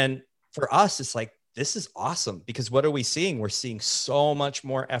 And for us, it's like, this is awesome, because what are we seeing? We're seeing so much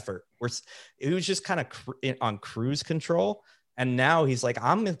more effort. He was just kind of on cruise control. And now he's like,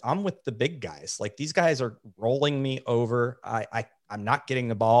 I'm with the big guys. Like, these guys are rolling me over. I'm not getting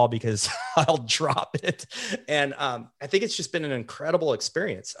the ball because I'll drop it. And I think it's just been an incredible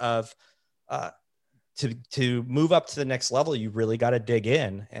experience of to move up to the next level. You really got to dig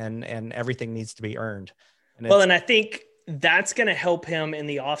in, and everything needs to be earned. And I think that's going to help him in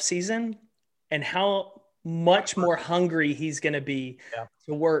the off season, and how much more hungry he's going to be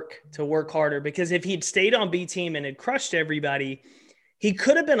to work harder. Because if he'd stayed on B team and had crushed everybody, he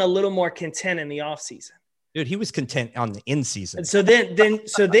could have been a little more content in the off season. Dude, he was content on the in season. And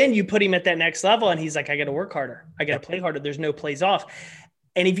so then you put him at that next level and he's like, I got to work harder. I got to play harder. There's no plays off.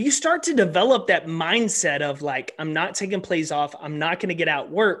 And if you start to develop that mindset of like, I'm not taking plays off, I'm not going to get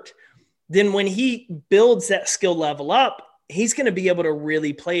outworked, then when he builds that skill level up, he's going to be able to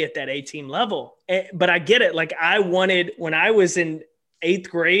really play at that A team level. But I get it. Like, when I was in 8th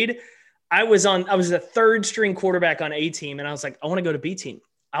grade, I was a third string quarterback on A team. And I was like, I want to go to B team.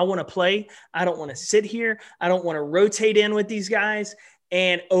 I want to play. I don't want to sit here. I don't want to rotate in with these guys.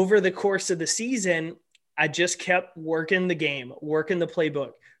 And over the course of the season, I just kept working the game, working the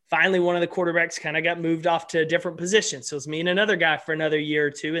playbook. Finally, one of the quarterbacks kind of got moved off to a different position. So it was me and another guy for another year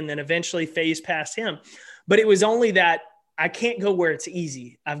or two, and then eventually phased past him. But it was only that I can't go where it's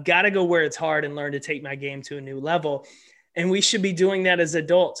easy. I've got to go where it's hard and learn to take my game to a new level. And we should be doing that as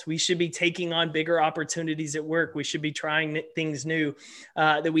adults. We should be taking on bigger opportunities at work. We should be trying things new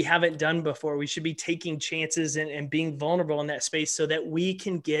that we haven't done before. We should be taking chances and being vulnerable in that space so that we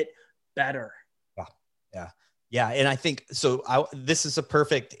can get better. Yeah. And I think, this is a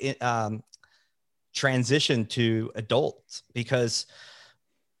perfect transition to adults, because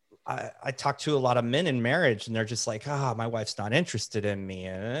I talk to a lot of men in marriage and they're just like, my wife's not interested in me,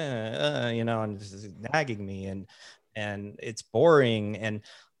 and this is nagging me, and it's boring. And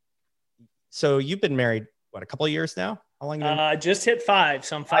so you've been married, a couple of years now? How long? Just hit 5.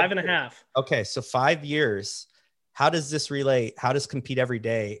 So I'm 5.5. Okay. So 5 years. How does this relate? How does Compete Every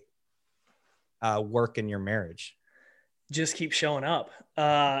Day work in your marriage? Just keep showing up.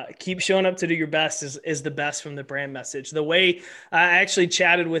 Keep showing up to do your best is the best from the brand message. The way I actually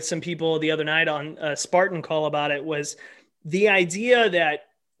chatted with some people the other night on a Spartan call about it was the idea that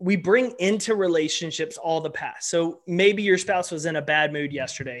we bring into relationships all the past. So maybe your spouse was in a bad mood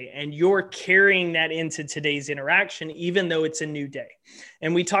yesterday and you're carrying that into today's interaction, even though it's a new day.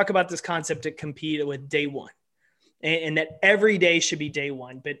 And we talk about this concept at Compete with day one, and that every day should be day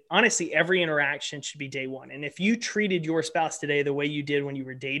one. But honestly, every interaction should be day one. And if you treated your spouse today the way you did when you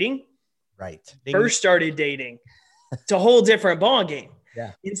were dating, right, first started dating, it's a whole different ball game.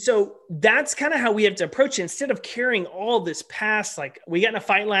 Yeah. And so that's kind of how we have to approach it. Instead of carrying all this past, like we got in a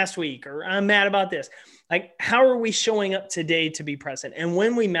fight last week, or I'm mad about this, like, how are we showing up today to be present? And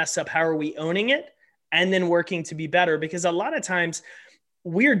when we mess up, how are we owning it and then working to be better? Because a lot of times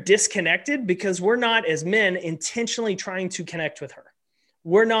we're disconnected because we're not, as men, intentionally trying to connect with her.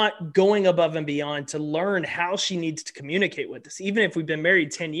 We're not going above and beyond to learn how she needs to communicate with us. Even if we've been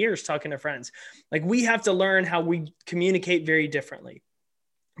married 10 years talking to friends, like, we have to learn how we communicate very differently.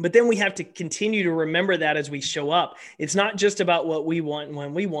 But then we have to continue to remember that as we show up. It's not just about what we want and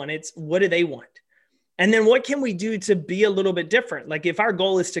when we want, it's what do they want? And then what can we do to be a little bit different? Like, if our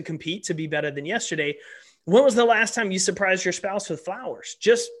goal is to compete, to be better than yesterday, when was the last time you surprised your spouse with flowers?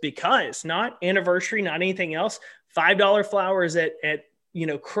 Just because, not anniversary, not anything else. $5 flowers at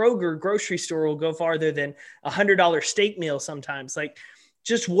Kroger grocery store will go farther than $100 steak meal sometimes. Like,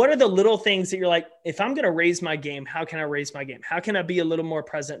 just what are the little things that you're like, if I'm going to raise my game, how can I raise my game? How can I be a little more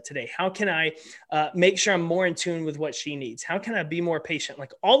present today? How can I make sure I'm more in tune with what she needs? How can I be more patient?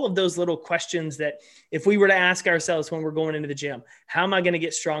 Like all of those little questions that if we were to ask ourselves when we're going into the gym, how am I going to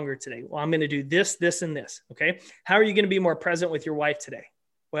get stronger today? Well, I'm going to do this, this, and this. Okay. How are you going to be more present with your wife today?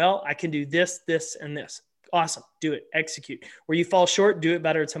 Well, I can do this, this, and this. Awesome. Do it. Execute. Where you fall short, do it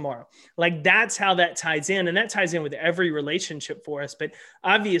better tomorrow. Like that's how that ties in. And that ties in with every relationship for us. But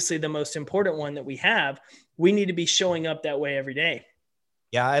obviously the most important one that we have, we need to be showing up that way every day.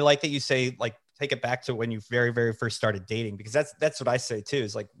 Yeah. I like that you say, like, take it back to when you very, very first started dating, because that's what I say too,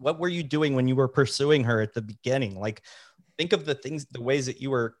 is like, what were you doing when you were pursuing her at the beginning? Like, think of the things, the ways that you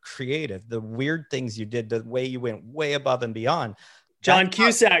were creative, the weird things you did, the way you went way above and beyond. John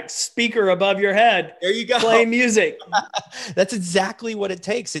Cusack, speaker above your head. There you go. Play music. That's exactly what it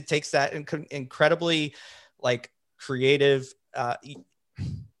takes. It takes that incredibly like creative. I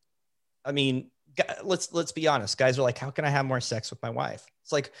mean, let's be honest. Guys are like, how can I have more sex with my wife?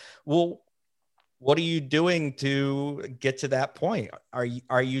 It's like, well, what are you doing to get to that point?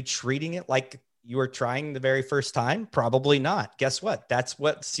 Are you treating it like you were trying the very first time? Probably not. Guess what? That's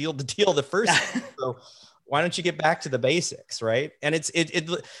what sealed the deal the first time. So why don't you get back to the basics, right? And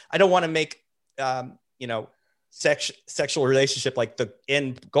I don't want to make, sexual relationship like the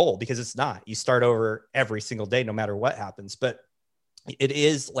end goal, because it's not. You start over every single day, no matter what happens. But it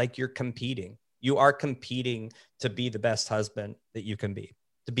is like you're competing. You are competing to be the best husband that you can be,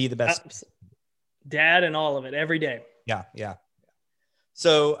 to be the best dad, and all of it every day. Yeah. Yeah.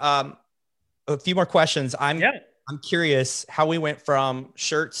 So a few more questions. I'm curious how we went from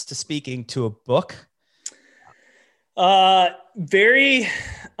shirts to speaking to a book. Very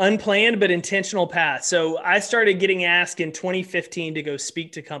unplanned, but intentional path. So I started getting asked in 2015 to go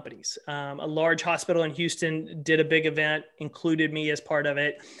speak to companies. A large hospital in Houston did a big event, included me as part of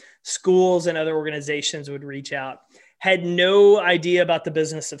it. Schools and other organizations would reach out. Had no idea about the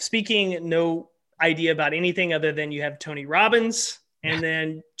business of speaking, no idea about anything other than you have Tony Robbins and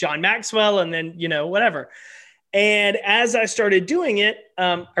then John Maxwell and then, whatever. And as I started doing it,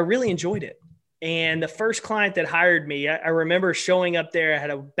 I really enjoyed it. And the first client that hired me, I remember showing up there. I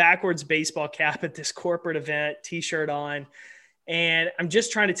had a backwards baseball cap at this corporate event, t-shirt on, and I'm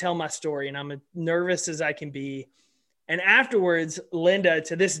just trying to tell my story, and I'm as nervous as I can be. And afterwards, Linda,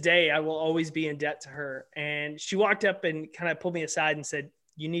 to this day, I will always be in debt to her. And she walked up and kind of pulled me aside and said,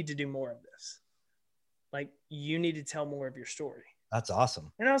 "You need to do more of this. Like, you need to tell more of your story." That's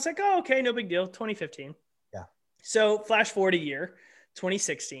awesome. And I was like, "Oh, okay, no big deal." 2015. Yeah. So flash forward a year,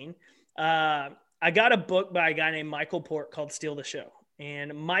 2016. I got a book by a guy named Michael Port called Steal the Show.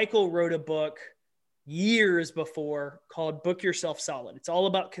 And Michael wrote a book years before called Book Yourself Solid. It's all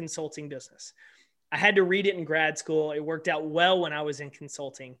about consulting business. I had to read it in grad school. It worked out well when I was in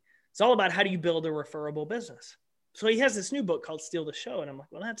consulting. It's all about how do you build a referable business. So he has this new book called Steal the Show. And I'm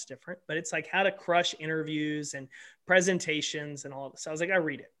like, well, that's different. But it's like how to crush interviews and presentations and all of this. So I was like, I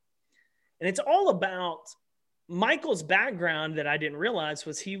read it. And it's all about Michael's background that I didn't realize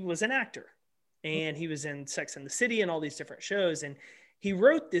was he was an actor, and he was in Sex and the City and all these different shows. And he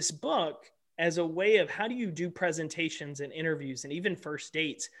wrote this book as a way of how do you do presentations and interviews and even first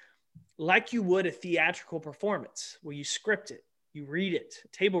dates like you would a theatrical performance, where you script it, you read it,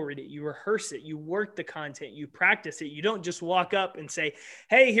 table read it, you rehearse it, you work the content, you practice it. You don't just walk up and say,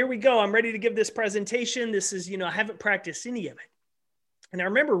 "Hey, here we go. I'm ready to give this presentation. This is, I haven't practiced any of it." And I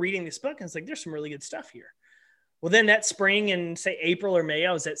remember reading this book and I was like, there's some really good stuff here. Well, then that spring in, say, April or May,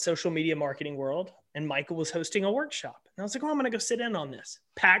 I was at Social Media Marketing World, and Michael was hosting a workshop. And I was like, I'm going to go sit in on this.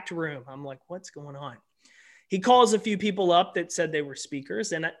 Packed room. I'm like, what's going on? He calls a few people up that said they were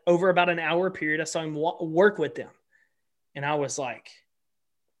speakers. And over about an hour period, I saw him work with them. And I was like,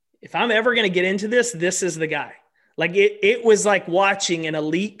 if I'm ever going to get into this, this is the guy. Like it was like watching an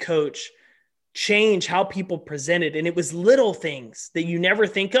elite coach change how people presented. And it was little things that you never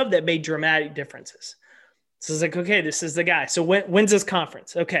think of that made dramatic differences. So I was like, okay, this is the guy. So when's this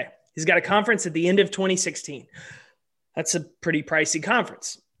conference? Okay. He's got a conference at the end of 2016. That's a pretty pricey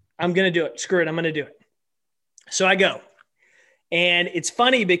conference. I'm going to do it. Screw it. I'm going to do it. So I go. And it's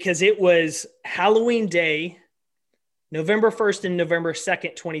funny because it was Halloween Day, November 1st and November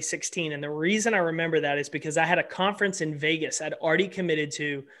 2nd, 2016. And the reason I remember that is because I had a conference in Vegas I'd already committed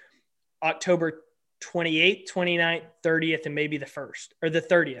to October 28th, 29th, 30th, and maybe the 1st or the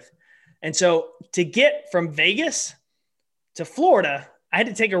 30th. And so to get from Vegas to Florida, I had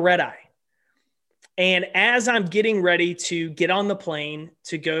to take a red eye. And as I'm getting ready to get on the plane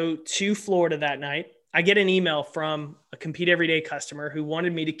to go to Florida that night, I get an email from a Compete Everyday customer who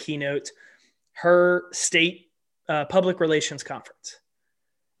wanted me to keynote her state public relations conference.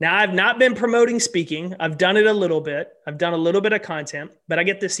 Now, I've not been promoting speaking. I've done it a little bit. I've done a little bit of content, but I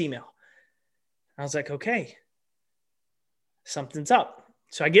get this email. I was like, okay, something's up.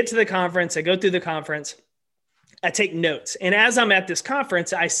 So I get to the conference. I go through the conference. I take notes. And as I'm at this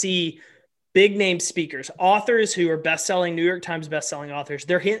conference, I see big name speakers, authors who are best-selling, New York Times best-selling authors.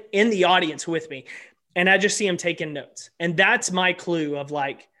 They're in the audience with me. And I just see them taking notes. And that's my clue of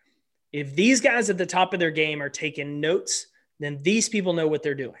like, if these guys at the top of their game are taking notes, then these people know what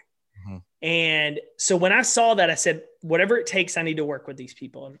they're doing. Mm-hmm. And so when I saw that, I said, whatever it takes, I need to work with these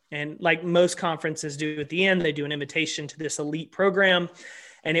people. And like most conferences do at the end, they do an invitation to this elite program.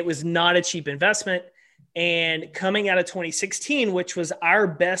 And it was not a cheap investment. And coming out of 2016, which was our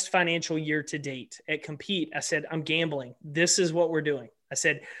best financial year to date at Compete, I said, I'm gambling. This is what we're doing. I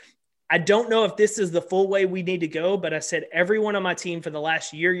said, I don't know if this is the full way we need to go, but I said, everyone on my team for the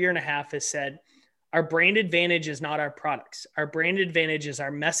last year and a half has said, our brand advantage is not our products. Our brand advantage is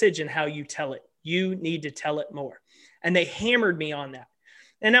our message and how you tell it. You need to tell it more. And they hammered me on that.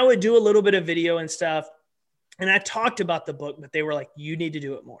 And I would do a little bit of video and stuff. And I talked about the book, but they were like, you need to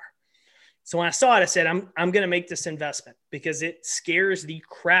do it more. So when I saw it, I said, I'm going to make this investment because it scares the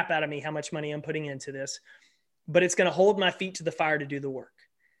crap out of me how much money I'm putting into this, but it's going to hold my feet to the fire to do the work.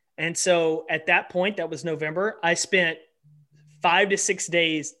 And so at that point, that was November, I spent 5 to 6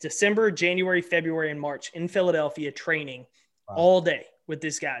 days, December, January, February, and March in Philadelphia training all day with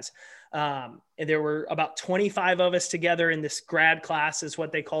these guys. And there were about 25 of us together in this grad class is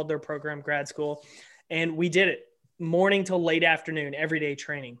what they called their program, grad school. And we did it morning till late afternoon, every day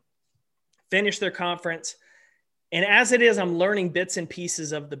training. Finished their conference. And as it is, I'm learning bits and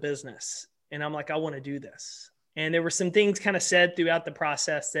pieces of the business. And I'm like, I want to do this. And there were some things kind of said throughout the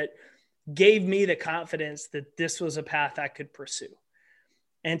process that gave me the confidence that this was a path I could pursue.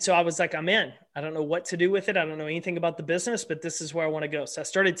 And so I was like, I'm in. I don't know what to do with it. I don't know anything about the business, but this is where I want to go. So I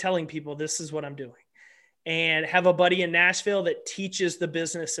started telling people this is what I'm doing. And have a buddy in Nashville that teaches the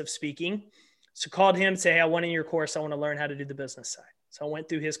business of speaking. So called him, say, hey, I want in your course. I want to learn how to do the business side. So I went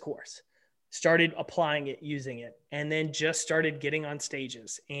through his course, started applying it, using it, and then just started getting on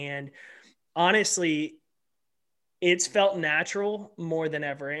stages. And honestly, it's felt natural more than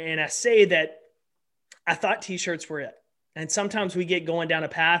ever. And I say that I thought t-shirts were it. And sometimes we get going down a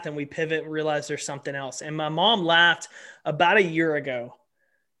path and we pivot and realize there's something else. And my mom laughed about a year ago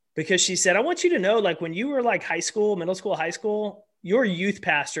because she said, I want you to know, like when you were like high school, middle school, high school, your youth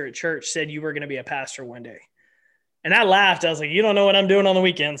pastor at church said you were going to be a pastor one day. And I laughed. I was like, you don't know what I'm doing on the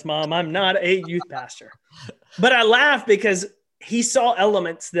weekends, Mom. I'm not a youth pastor. But I laughed because he saw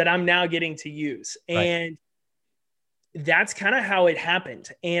elements that I'm now getting to use. And that's kind of how it happened.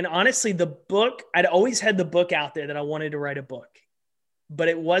 And honestly, the book, I'd always had the book out there that I wanted to write a book, but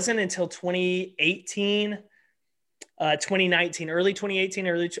it wasn't until 2019, late 2018, early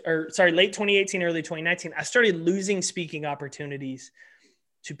 2019, I started losing speaking opportunities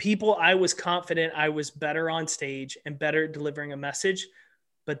to people I was confident I was better on stage and better at delivering a message,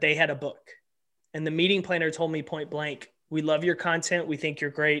 but they had a book. And the meeting planner told me point blank, we love your content. We think you're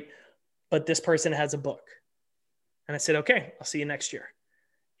great, but this person has a book. And I said, okay, I'll see you next year.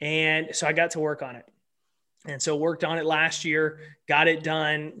 And so I got to work on it. And so worked on it last year, got it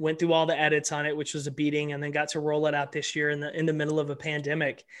done, went through all the edits on it, which was a beating, and then got to roll it out this year in the middle of a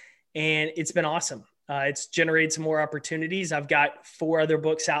pandemic. And it's been awesome. It's generated some more opportunities. I've got 4 other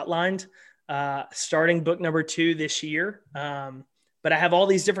books outlined, starting book number 2 this year. But I have all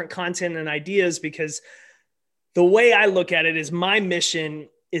these different content and ideas because the way I look at it is my mission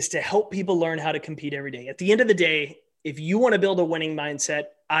is to help people learn how to compete every day. At the end of the day, if you want to build a winning mindset,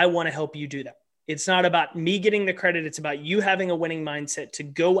 I want to help you do that. It's not about me getting the credit. It's about you having a winning mindset to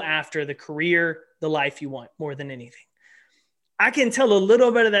go after the career, the life you want more than anything. I can tell a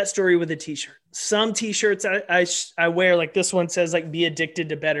little bit of that story with a t-shirt. Some t-shirts I wear, like this one says, like, be addicted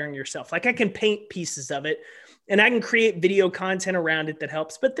to bettering yourself. Like I can paint pieces of it and I can create video content around it that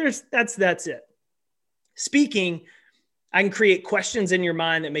helps, but that's it. Speaking, I can create questions in your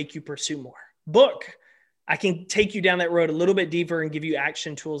mind that make you pursue more. Book, I can take you down that road a little bit deeper and give you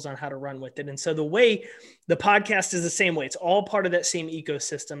action tools on how to run with it. And so the podcast is the same way. It's all part of that same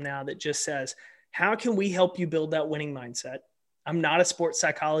ecosystem now that just says, how can we help you build that winning mindset? I'm not a sports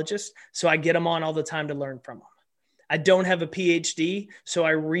psychologist, so I get them on all the time to learn from them. I don't have a PhD, so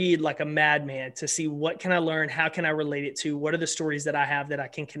I read like a madman to see what can I learn? How can I relate it to? What are the stories that I have that I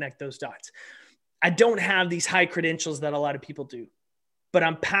can connect those dots? I don't have these high credentials that a lot of people do, but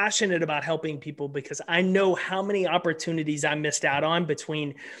I'm passionate about helping people because I know how many opportunities I missed out on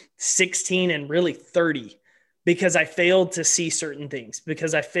between 16 and really 30 because I failed to see certain things,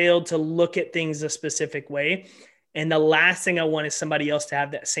 because I failed to look at things a specific way. And the last thing I want is somebody else to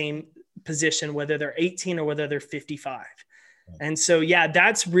have that same position, whether they're 18 or whether they're 55. And so, yeah,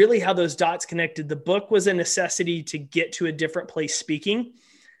 that's really how those dots connected. The book was a necessity to get to a different place speaking,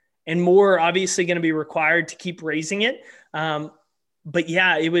 and more obviously going to be required to keep raising it. But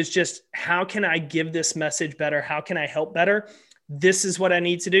yeah, it was just, how can I give this message better? How can I help better? This is what I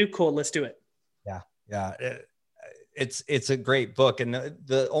need to do. Cool. Let's do it. Yeah. Yeah. It's a great book. And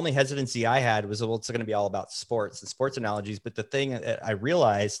the only hesitancy I had was, well, it's going to be all about sports and sports analogies. But the thing that I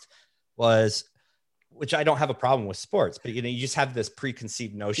realized was, which I don't have a problem with sports, but you just have this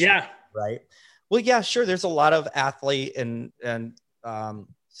preconceived notion. Yeah. Right. Well, yeah, sure. There's a lot of athlete and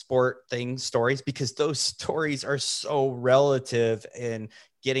sport stories, because those stories are so relative in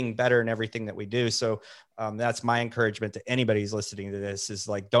getting better in everything that we do. So that's my encouragement to anybody who's listening to this, is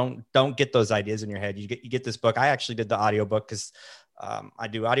like, don't get those ideas in your head. You get this book. I actually did the audiobook because I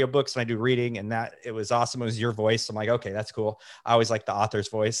do audiobooks and I do reading, and that it was awesome. It was your voice. I'm like, okay, that's cool. I always like the author's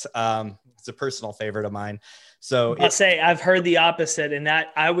voice. It's a personal favorite of mine. So I'll say I've heard the opposite, and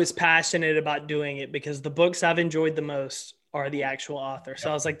that I was passionate about doing it because the books I've enjoyed the most are the actual author. So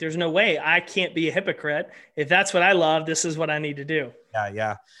I was like, there's no way I can't be a hypocrite. If that's what I love, this is what I need to do.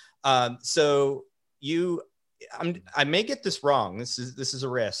 Yeah. Yeah. So I may get this wrong. This is a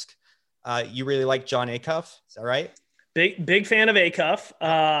risk. You really like Jon Acuff. Is that right? Big fan of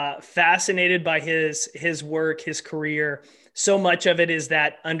Acuff. Fascinated by his work, his career. So much of it is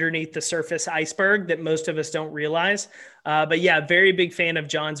that underneath the surface iceberg that most of us don't realize. But yeah, very big fan of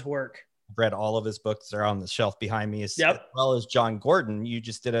Jon's work. I've read all of his books. They're on the shelf behind me, as well as John Gordon. You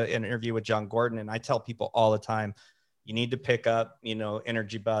just did an interview with John Gordon, and I tell people all the time, you need to pick up,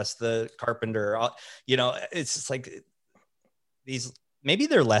 Energy Bus, The Carpenter. It's just like these, maybe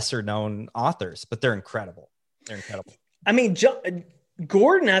they're lesser known authors, but they're incredible. They're incredible. I mean,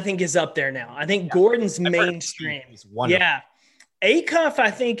 Gordon, I think, is up there now. I think Gordon's mainstream. He's wonderful. Yeah. Acuff,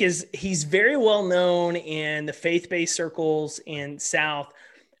 I think, he's very well known in the faith-based circles in South.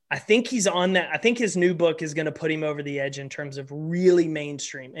 I think he's on that. I think his new book is going to put him over the edge in terms of really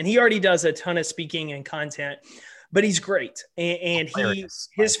mainstream. And he already does a ton of speaking and content, but he's great. And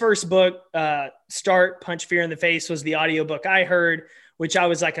his first book, Start, Punch Fear in the Face, was the audiobook I heard, which I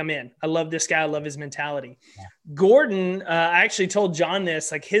was like, I'm in. I love this guy. I love his mentality. Yeah. Gordon, I actually told John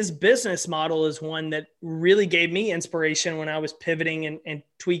this, like, his business model is one that really gave me inspiration when I was pivoting and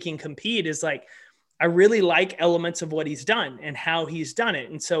tweaking Compete, is like, I really like elements of what he's done and how he's done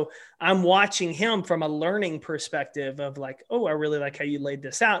it. And so I'm watching him from a learning perspective of like, oh, I really like how you laid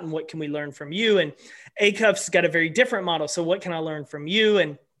this out, and what can we learn from you? And Acuff's got a very different model. So what can I learn from you?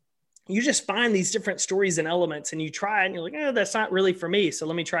 And you just find these different stories and elements, and you try it and you're like, oh, that's not really for me. So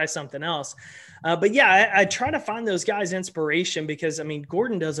let me try something else. But yeah, I try to find those guys inspiration, because I mean,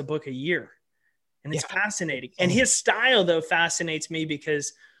 Gordon does a book a year, and it's fascinating. And his style, though, fascinates me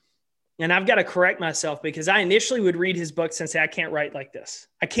because, and I've got to correct myself, because I initially would read his books and say, I can't write like this.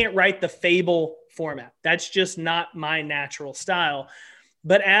 I can't write the fable format. That's just not my natural style.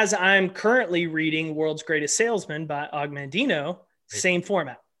 But as I'm currently reading World's Greatest Salesman by Og Mandino, same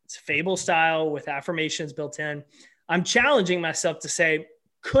format. It's fable style with affirmations built in. I'm challenging myself to say,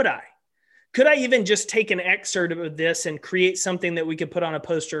 could I even just take an excerpt of this and create something that we could put on a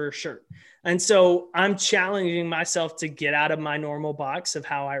poster or shirt? And so I'm challenging myself to get out of my normal box of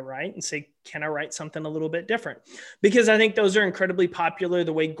how I write and say, can I write something a little bit different? Because I think those are incredibly popular,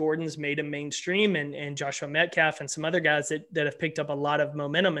 the way Gordon's made them mainstream, and Joshua Metcalf and some other guys that have picked up a lot of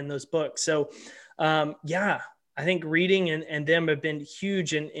momentum in those books. So I think reading and them have been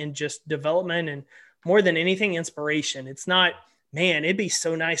huge in just development, and more than anything, inspiration. It's not, man, it'd be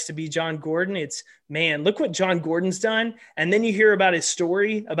so nice to be John Gordon. It's, man, look what John Gordon's done. And then you hear about his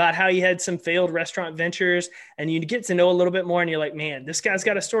story, about how he had some failed restaurant ventures, and you get to know a little bit more, and you're like, man, this guy's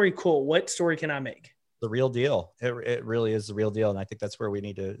got a story. Cool. What story can I make? The real deal. It really is the real deal. And I think that's where we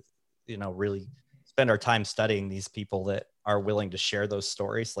need to, really spend our time studying these people that are willing to share those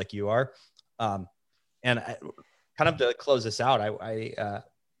stories like you are. And kind of to close this out,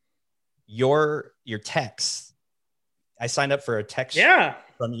 your texts, I signed up for a text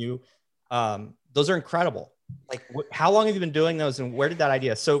from you. Those are incredible. Like, how long have you been doing those, and where did that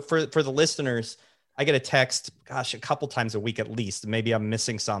idea? So for the listeners, I get a text, a couple times a week at least. Maybe I'm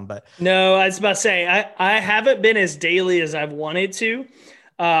missing some, but no, I was about to say, I haven't been as daily as I've wanted to,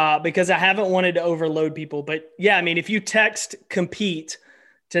 because I haven't wanted to overload people. But yeah, I mean, if you text Compete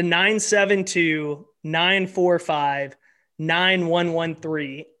to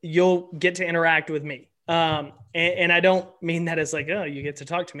 972-945-9113, you'll get to interact with me. And I don't mean that as like, oh, you get to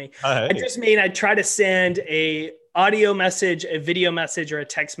talk to me. I just mean I try to send a audio message, a video message, or a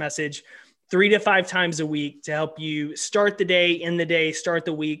text message 3 to 5 times a week to help you start the day, end the day, start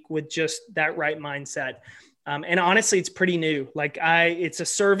the week with just that right mindset. And honestly, it's pretty new. Like it's a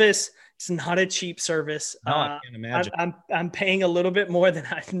service. It's not a cheap service. No, I can't imagine. I'm paying a little bit more than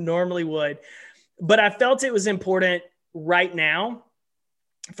I normally would, but I felt it was important right now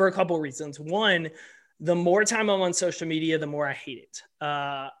for a couple of reasons. One, the more time I'm on social media, the more I hate it.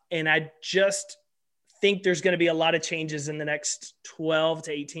 And I just think there's going to be a lot of changes in the next 12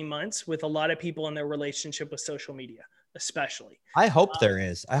 to 18 months with a lot of people in their relationship with social media, especially. I hope there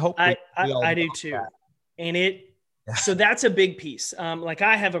is. I hope I do too. That. And so that's a big piece. Like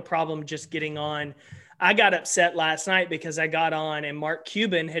I have a problem just getting on. I got upset last night because I got on and Mark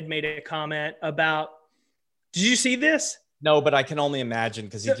Cuban had made a comment about, did you see this? No, but I can only imagine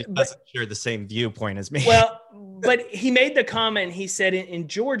because he doesn't share the same viewpoint as me. Well, but he made the comment. He said in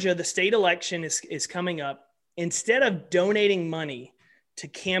Georgia, the state election is coming up. Instead of donating money to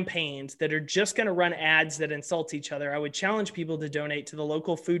campaigns that are just going to run ads that insult each other, I would challenge people to donate to the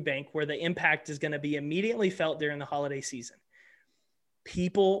local food bank where the impact is going to be immediately felt during the holiday season.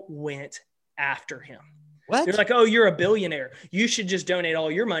 People went after him. What? They're like, oh, you're a billionaire. You should just donate all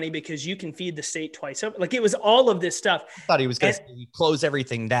your money because you can feed the state twice over. Like it was all of this stuff. I thought he was going to close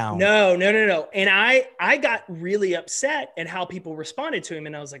everything down. No. And I got really upset at how people responded to him.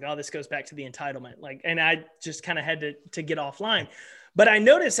 And I was like, oh, this goes back to the entitlement. And I just kind of had to get offline. But I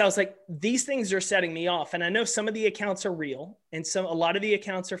noticed, I was like, these things are setting me off. And I know some of the accounts are real and a lot of the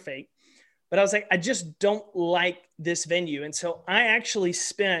accounts are fake. But I was like, I just don't like this venue. And so I actually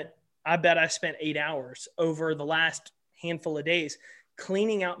spent 8 hours over the last handful of days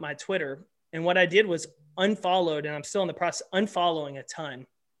cleaning out my Twitter. And what I did was unfollowed, and I'm still in the process, unfollowing a ton,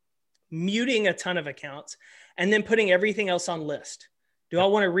 muting a ton of accounts, and then putting everything else on list. Do I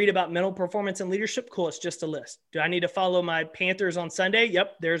want to read about mental performance and leadership? Cool. It's just a list. Do I need to follow my Panthers on Sunday?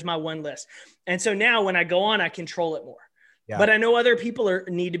 Yep. There's my one list. And so now when I go on, I control it more. Yeah. But I know other people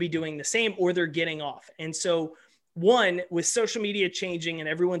need to be doing the same or they're getting off. And so one, with social media changing and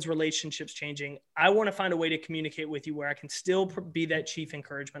everyone's relationships changing, I want to find a way to communicate with you where I can still be that chief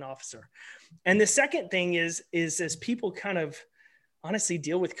encouragement officer. And the second thing is as people kind of honestly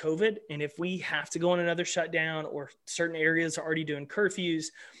deal with COVID, and if we have to go on another shutdown or certain areas are already doing curfews,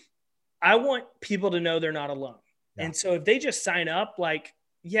 I want people to know they're not alone. Yeah. And so if they just sign up, like,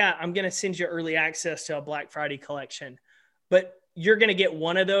 yeah, I'm going to send you early access to a Black Friday collection, but you're going to get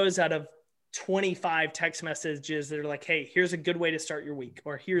one of those out of 25 text messages that are like, hey, here's a good way to start your week,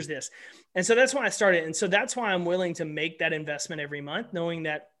 or here's this. And so that's why I started. And so that's why I'm willing to make that investment every month, knowing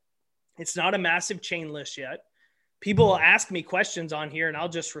that it's not a massive chain list yet. People will ask me questions on here and I'll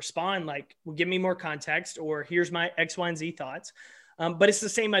just respond like, well, give me more context, or here's my X, Y, and Z thoughts. But it's the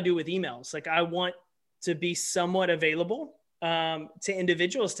same I do with emails. Like I want to be somewhat available to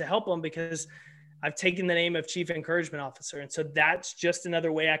individuals to help them because I've taken the name of Chief Encouragement Officer. And so that's just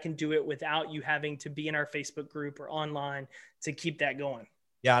another way I can do it without you having to be in our Facebook group or online to keep that going.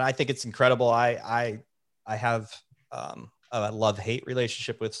 Yeah. And I think it's incredible. I have a love-hate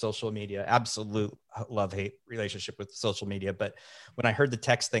relationship with social media, absolute love-hate relationship with social media. But when I heard the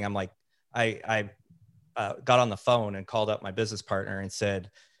text thing, I'm like, I got on the phone and called up my business partner and said,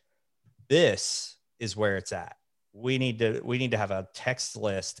 this is where it's at. We need to have a text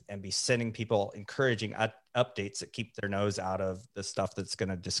list and be sending people encouraging updates that keep their nose out of the stuff that's going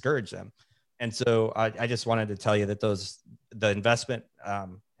to discourage them. And so I just wanted to tell you that the investment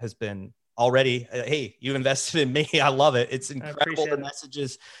has been already, hey, you invested in me. I love it. It's incredible. The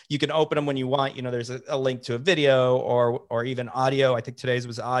messages, you can open them when you want. You know, there's a link to a video or even audio. I think today's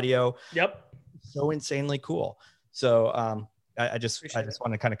was audio. Yep. So insanely cool. So I just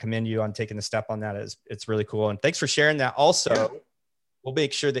want to kind of commend you on taking the step on that. It's really cool. And thanks for sharing that. Also, we'll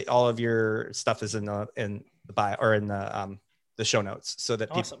make sure that all of your stuff is in the bio or in the show notes so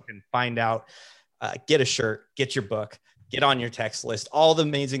that people can find out, get a shirt, get your book, get on your text list, all the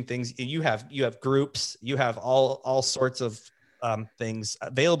amazing things you have groups, you have all sorts of things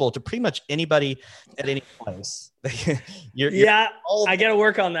available to pretty much anybody at any place. I got to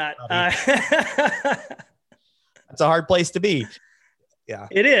work on that. It's a hard place to be. Yeah,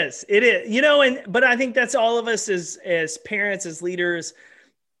 it is. You know, but I think that's all of us as parents, as leaders.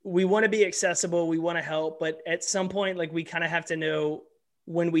 We want to be accessible. We want to help, but at some point, like we kind of have to know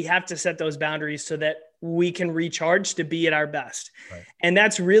when we have to set those boundaries so that we can recharge to be at our best. Right. And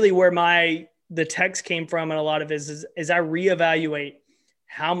that's really where the text came from. And a lot of it is I reevaluate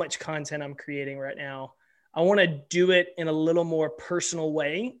how much content I'm creating right now. I want to do it in a little more personal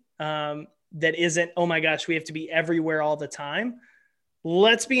way. That isn't, oh my gosh, we have to be everywhere all the time.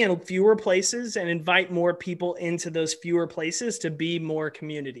 Let's be in fewer places and invite more people into those fewer places to be more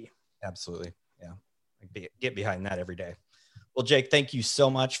community. Absolutely. Yeah. Get behind that every day. Well, Jake, thank you so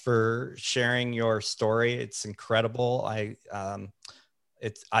much for sharing your story. It's incredible. I've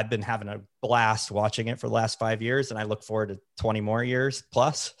been having a blast watching it for the last 5 years, and I look forward to 20 more years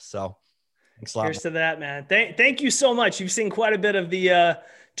plus. So thanks a lot. Cheers to that, man. Thank you so much. You've seen quite a bit of the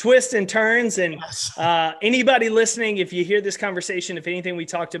twists and turns, and anybody listening, if you hear this conversation, if anything we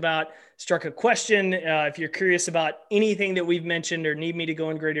talked about struck a question, if you're curious about anything that we've mentioned or need me to go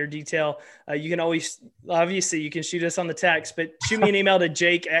in greater detail, you can always, obviously you can shoot us on the text, but shoot me an email to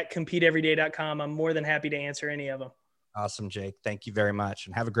jake@competeeveryday.com. I'm more than happy to answer any of them. Awesome, Jake. Thank you very much,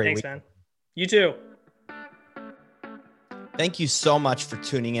 and have a great week. Thanks, man. You too. Thank you so much for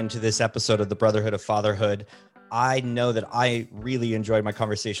tuning into this episode of the Brotherhood of Fatherhood. I know that I really enjoyed my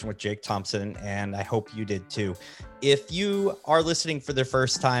conversation with Jake Thompson, and I hope you did too. If you are listening for the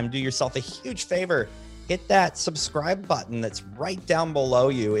first time, do yourself a huge favor. Hit that subscribe button that's right down below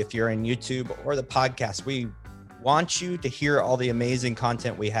you if you're in YouTube or the podcast. We want you to hear all the amazing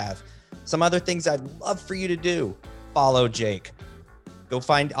content we have. Some other things I'd love for you to do: follow Jake. Go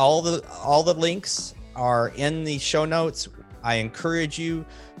find all the links are in the show notes. I encourage you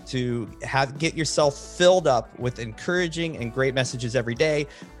to get yourself filled up with encouraging and great messages every day.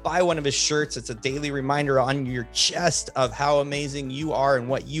 Buy one of his shirts. It's a daily reminder on your chest of how amazing you are and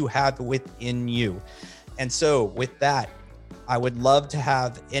what you have within you. And so with that, I would love to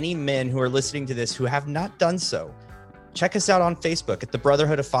have any men who are listening to this who have not done so, check us out on Facebook at the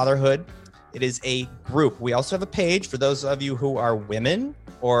Brotherhood of Fatherhood. It is a group. We also have a page for those of you who are women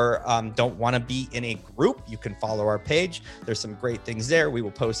or don't want to be in a group. You can follow our page. There's some great things there. We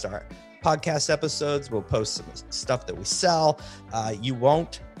will post our podcast episodes. We'll post some stuff that we sell. You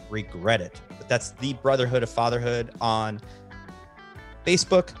won't regret it. But that's the Brotherhood of Fatherhood on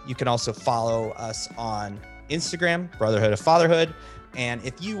Facebook. You can also follow us on Instagram, Brotherhood of Fatherhood. And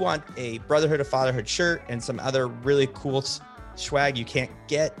if you want a Brotherhood of Fatherhood shirt and some other really cool swag you can't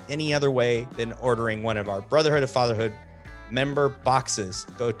get any other way than ordering one of our Brotherhood of Fatherhood member boxes,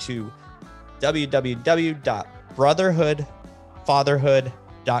 go to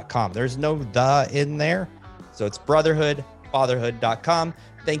www.brotherhoodfatherhood.com. There's no "the" in there, so it's brotherhoodfatherhood.com.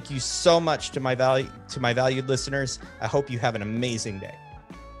 Thank you so much to my valued listeners. I hope you have an amazing day.